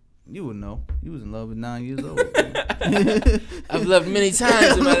 Yeah. You would know. You was in love at 9 years old. I've loved many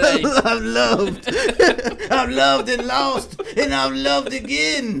times in my life. I've loved and lost, and I've loved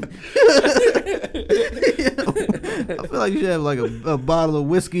again. I feel like you should have like a bottle of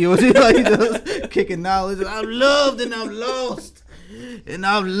whiskey or something, like just kicking knowledge. I've loved and I've lost, and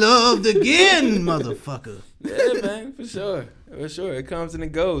I've loved again, motherfucker. Yeah, man, for sure. For sure. It comes and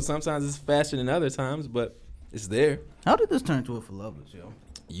it goes. Sometimes it's faster than other times, but it's there. How did this turn to it for lovers, yo?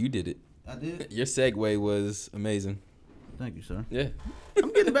 You did it. I did. Your segue was amazing. Thank you, sir. Yeah.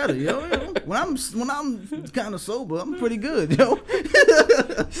 I'm getting better, yo. When I'm kind of sober, I'm pretty good, yo.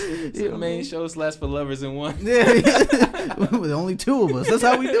 The main show / for lovers in one. Yeah. With only two of us. That's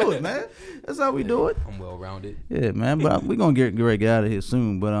how we do it, man. That's how we do it. I'm well rounded. Yeah, man. But we're gonna get ready to get out of here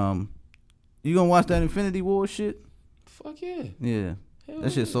soon. But you gonna watch that Infinity War shit? Fuck yeah. Yeah. Hell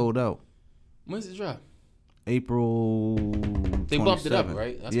That shit yeah. sold out. When's it drop? April. They bumped it up,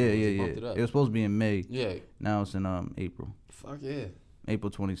 right? That's yeah. Bumped it up. It was supposed to be in May. Yeah. Now it's in April. Fuck yeah.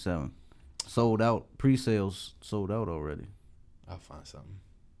 April 27th. Sold out. Pre-sales sold out already. I'll find something.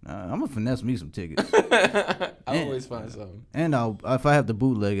 I'm gonna finesse me some tickets. I always find something. And if I have to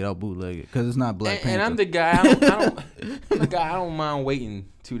bootleg it, I'll bootleg it because it's not Black Panther. And I'm the guy. I don't mind waiting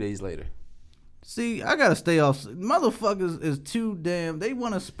 2 days later. See, I gotta stay off. Motherfuckers is too damn. They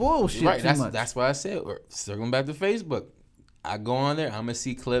want to spoil shit right, too much. That's why I said. Circling back to Facebook, I go on there. I'm gonna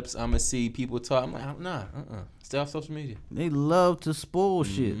see clips. I'm gonna see people talk. I'm like, nah, stay off social media. They love to spoil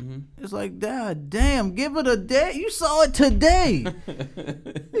shit. It's like, God damn, give it a day. You saw it today.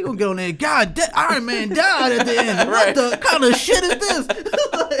 They gonna get on there. God damn, Iron Man died at the end. Right. What the kind of shit is this?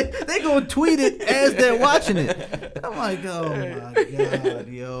 Like, they gonna tweet it as they're watching it. I'm like, oh my God,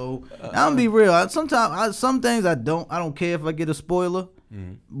 yo. I'm gonna be real. Sometimes some things I don't care if I get a spoiler.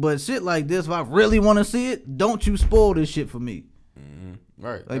 But shit like this, if I really want to see it, don't you spoil this shit for me.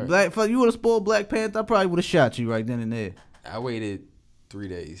 Right. Like if you would have spoiled Black Panther, I probably would have shot you right then and there. I waited 3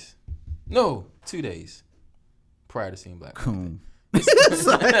 days. No, 2 days prior to seeing Black Panther.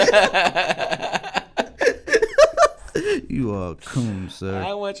 You are a coon, sir.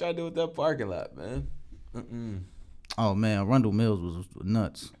 I want y'all to do with that parking lot, man. Oh man, Arundel Mills was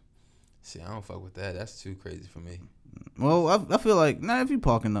nuts. See, I don't fuck with that. That's too crazy for me. Well, I feel like if you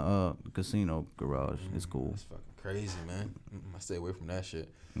park in the casino garage, it's cool. That's fucking crazy, man. I stay away from that shit.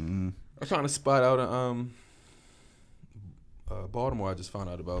 I'm trying to spot out Baltimore. I just found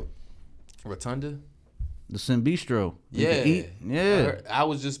out about Rotunda. The Sin Bistro. Yeah. I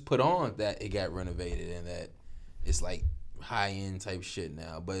was just put on that it got renovated and that it's like high end type shit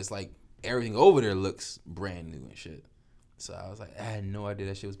now, but it's like everything over there looks brand new and shit. So I was like, I had no idea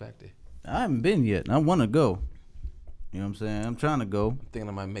that shit was back there. I haven't been yet. I want to go. You know what I'm saying? I'm trying to go. I'm thinking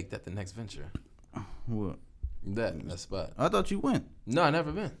I might make that the next venture. What? That spot. I thought you went. No, I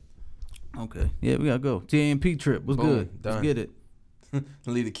never been. Okay. Yeah, we gotta go. TAMP trip was good. Done. Let's get it.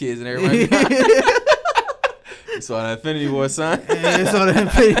 Leave the kids and everybody. You saw that Infinity War, son. Yeah, saw the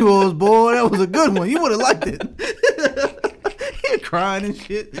Infinity Wars, boy. That was a good one. You would have liked it. Crying and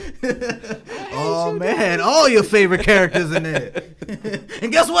shit. Oh man, had all your favorite characters in there.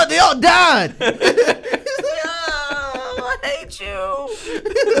 And guess what? They all died. I hate you.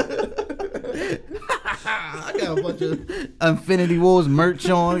 I got a bunch of Infinity Wars merch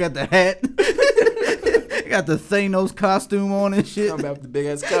on. I got the hat. I got the Thanos costume on and shit. I'm back with the big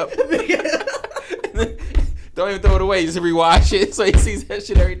ass cup. Don't even throw it away. Just rewatch it so he sees that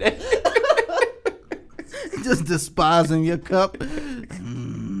shit every day. Just despising your cup.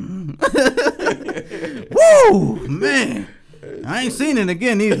 Woo, man. I ain't seen it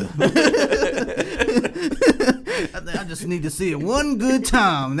again either. I just need to see it one good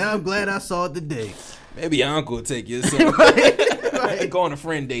time. Now I'm glad I saw it today. Maybe your uncle will take you or something. Right. Go on a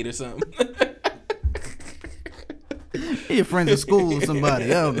friend date or something. Your friends at school or somebody.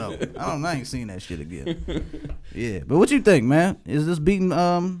 I don't know. I ain't seen that shit again. Yeah, but what you think, man? Is this beating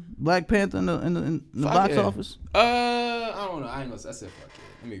Black Panther in the box office? I don't know. I said fuck it.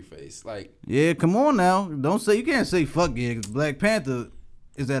 Let me rephrase. Like, yeah, come on now. You can't say fuck yeah, because Black Panther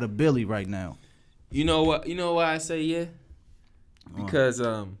is at a Billy right now. You know what? You know why I say yeah? Because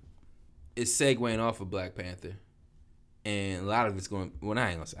it's segueing off of Black Panther, and a lot of it's going. Well, I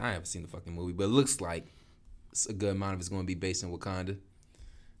haven't seen the fucking movie, but it looks like a good amount of it's going to be based in Wakanda.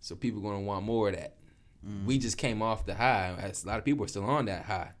 So people are going to want more of that. We just came off the high. A lot of people are still on that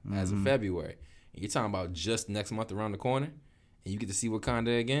high as of February. And you're talking about just next month around the corner, and you get to see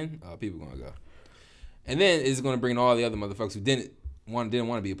Wakanda again. People are going to go. And then it's going to bring all the other motherfuckers who didn't want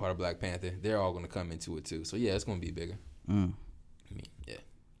to be a part of Black Panther. They're all going to come into it too. So yeah, it's going to be bigger. I mean, yeah,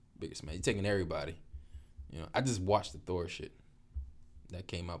 biggest man. You're taking everybody. You know, I just watched the Thor shit that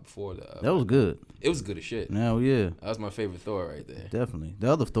came out before the. That was good. It was good as shit. Now, yeah. That was my favorite Thor right there. Definitely.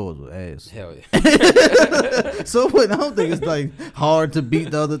 The other Thors were ass. Hell yeah. So I don't think it's like hard to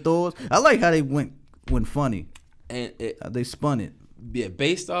beat the other Thors. I like how they went funny. And how they spun it. Yeah,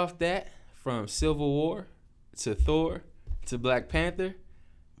 based off that, from Civil War to Thor to Black Panther,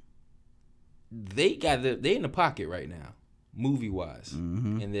 they in the pocket right now, movie wise,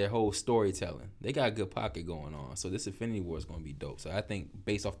 and their whole storytelling. They got a good pocket going on. So this Infinity War is going to be dope. So I think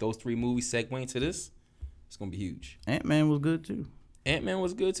based off those three movies segueing to this, it's going to be huge. Ant-Man was good too. Ant-Man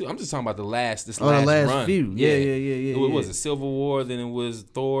was good too. I'm just talking about the last run. Few. Yeah. It was a Civil War, then it was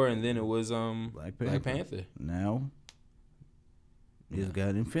Thor, and then it was Black Panther. Now it's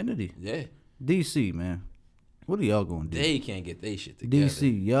got Infinity. Yeah. DC, man. What are y'all gonna do? They can't get their shit together.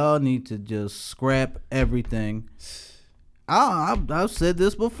 DC, y'all need to just scrap everything. I've said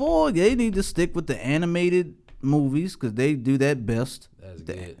this before. They need to stick with the animated movies because they do that best. That's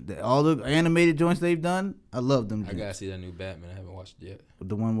good. All the animated joints they've done, I love them. I gotta see that new Batman. I haven't watched it yet.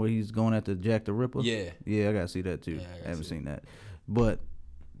 The one where he's going after Jack the Ripper. Yeah, I gotta see that too. Yeah, I haven't seen that, but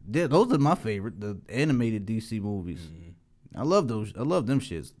those are my favorite. The animated DC movies. Mm-hmm. I love those. I love them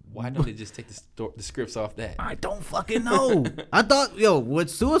shits. Why don't they just take the scripts off that? I don't fucking know. I thought, with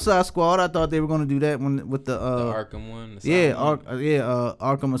Suicide Squad, I thought they were gonna do that with the Arkham one.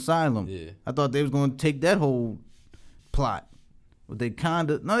 Arkham Asylum. Yeah. I thought they was gonna take that whole plot, but they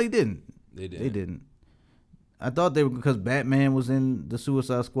they didn't. They didn't. I thought they were, because Batman was in the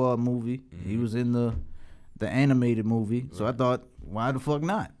Suicide Squad movie. Mm-hmm. He was in the animated movie. Right. So I thought, why the fuck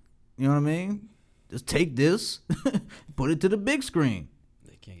not? You know what I mean? Just take this, put it to the big screen.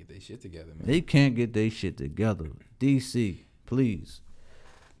 They can't get their shit together, man. They can't get their shit together. DC, please.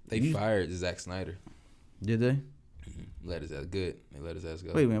 They fired Zack Snyder. Did they? Mm-hmm. Let his ass good. They let his ass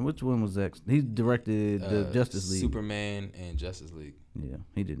go. Wait, man, which one was Zack? He directed the Justice League. Superman and Justice League. Yeah,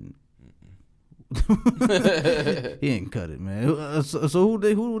 he didn't. He ain't cut it, man. So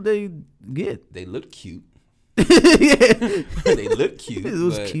who would they get? They look cute. Yeah. They look cute. It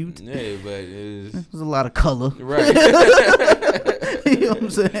was cute. Yeah, but it was a lot of color. Right. You know what I'm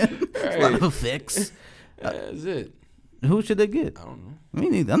saying? Right. A lot of effects. That's it. Who should they get? I don't know. Me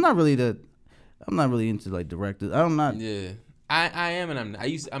neither. I'm not really into like directors. I'm not. Yeah. I am, and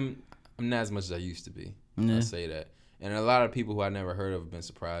I'm not as much as I used to be. Yeah. I'll say that. And a lot of people who I never heard of have been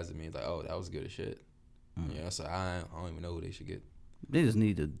surprised at me. Like, oh, that was good as shit. You know, so I don't even know who they should get. They just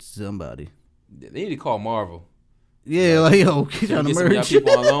need somebody. They need to call Marvel. Yeah, like, yo, trying to merge.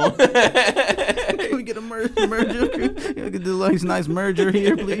 People on loan. Can we get a merger? Can we get this nice merger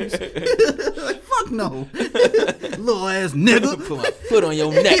here, please? Like, fuck no. Little ass nigga. Put my foot on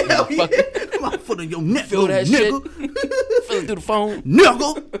your neck, motherfucker. Put my foot on your neck, feel that nigga. Shit. Feel it through the phone.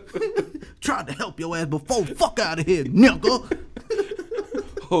 Nigga. Tried to help your ass before. Fuck out of here, nigga.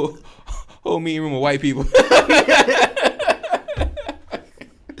 Whole meeting room of white people.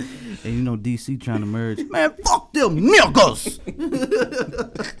 And you know DC trying to merge. Man, fuck them niggas.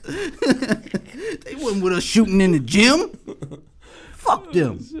 They wasn't with us shooting in the gym. Fuck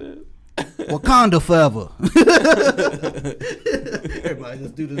them. Wakanda forever. Everybody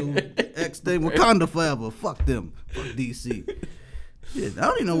just do the little X thing. Wakanda forever. Fuck them. Fuck DC. Shit, I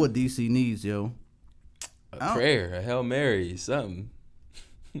don't even know what DC needs, yo. A prayer, a Hail Mary, something.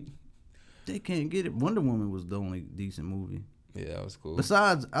 They can't get it. Wonder Woman was the only decent movie. Yeah, that was cool.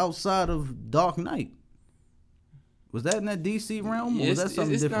 Besides, outside of Dark Knight. Was that in that DC realm? Or was that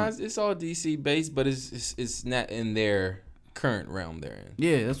something different? It's all DC based, but it's not in their current realm they're in.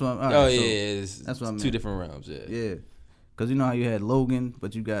 Yeah, that's what I'm... That's what I'm two different realms, yeah. Yeah. Because you know how you had Logan,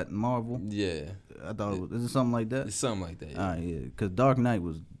 but you got Marvel? Yeah. I thought it was... Is it something like that? It's something like that, yeah. All right, yeah. Because Dark Knight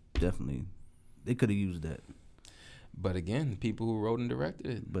was definitely... They could have used that. But again, people who wrote and directed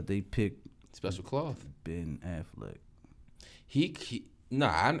it. But they picked... Special cloth. Ben Affleck.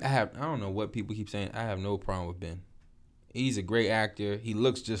 I don't know what people keep saying. I have no problem with Ben. He's a great actor. He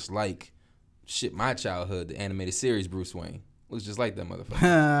looks just like my childhood, the animated series Bruce Wayne. Looks just like that motherfucker.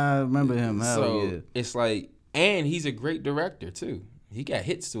 I remember him. It's like, and he's a great director too. He got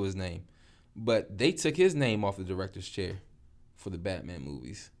hits to his name. But they took his name off the director's chair for the Batman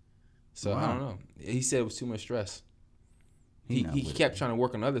movies. So I don't know. He said it was too much stress. He kept trying to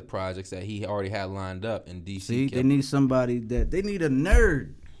work on other projects that he already had lined up in DC. See, they need somebody they need a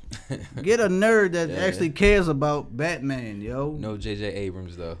nerd. Get a nerd that actually cares about Batman, yo. No J.J.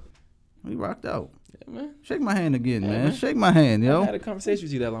 Abrams, though. He rocked out. Yeah, man. Shake my hand again, man. Shake my hand, yo. I had a conversation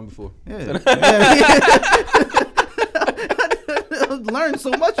with you that long before. Yeah. I learned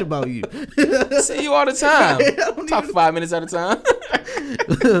so much about you. I see you all the time. Talk 5 minutes at a time.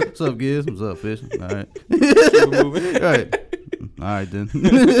 What's up, Giz? What's up, Fish? All right. Right. All right, then.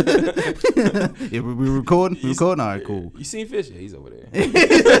 Yeah, we recording? We recording? All right, cool. You seen Fish? Yeah, he's over there.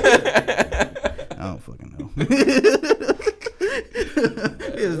 I don't fucking know.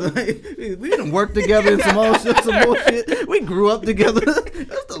 It's like, we done worked together in some bullshit. We grew up together.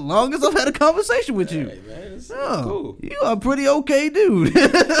 That's the longest I've had a conversation with you. Hey, man, it's cool. You are a pretty okay dude.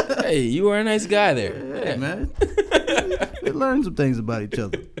 Hey, you are a nice guy there. Yeah, man. We learned some things about each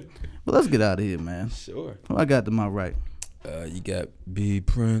other. But let's get out of here, man. Sure. What I got to my right? You got B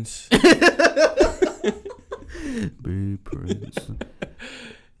Prince. B Prince.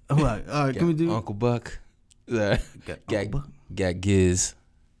 All right. Can we do Uncle Buck? Got Giz.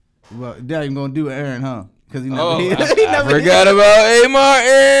 Well, now you're gonna do Aaron, huh? Because he never I forgot about A.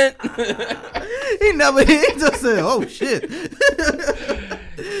 Martin. He never hit. He just said, "Oh shit."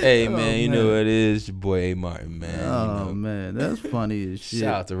 Hey, man, you know what it is? Your boy A. Martin, man. Oh, man. That's funny as shit.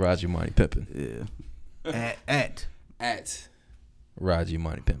 Shout out to Raji Money Pimpin'. Yeah. At Raji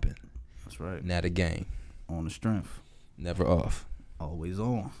Money Pimpin'. That's right. Not a game. On the strength. Never off. Always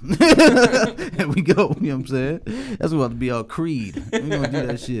on. There we go. You know what I'm saying? That's about to be our creed. We're going to do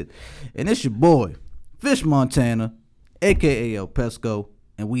that shit. And it's your boy, Fish Montana, a.k.a. El Pesco,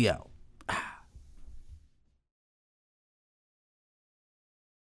 and we out.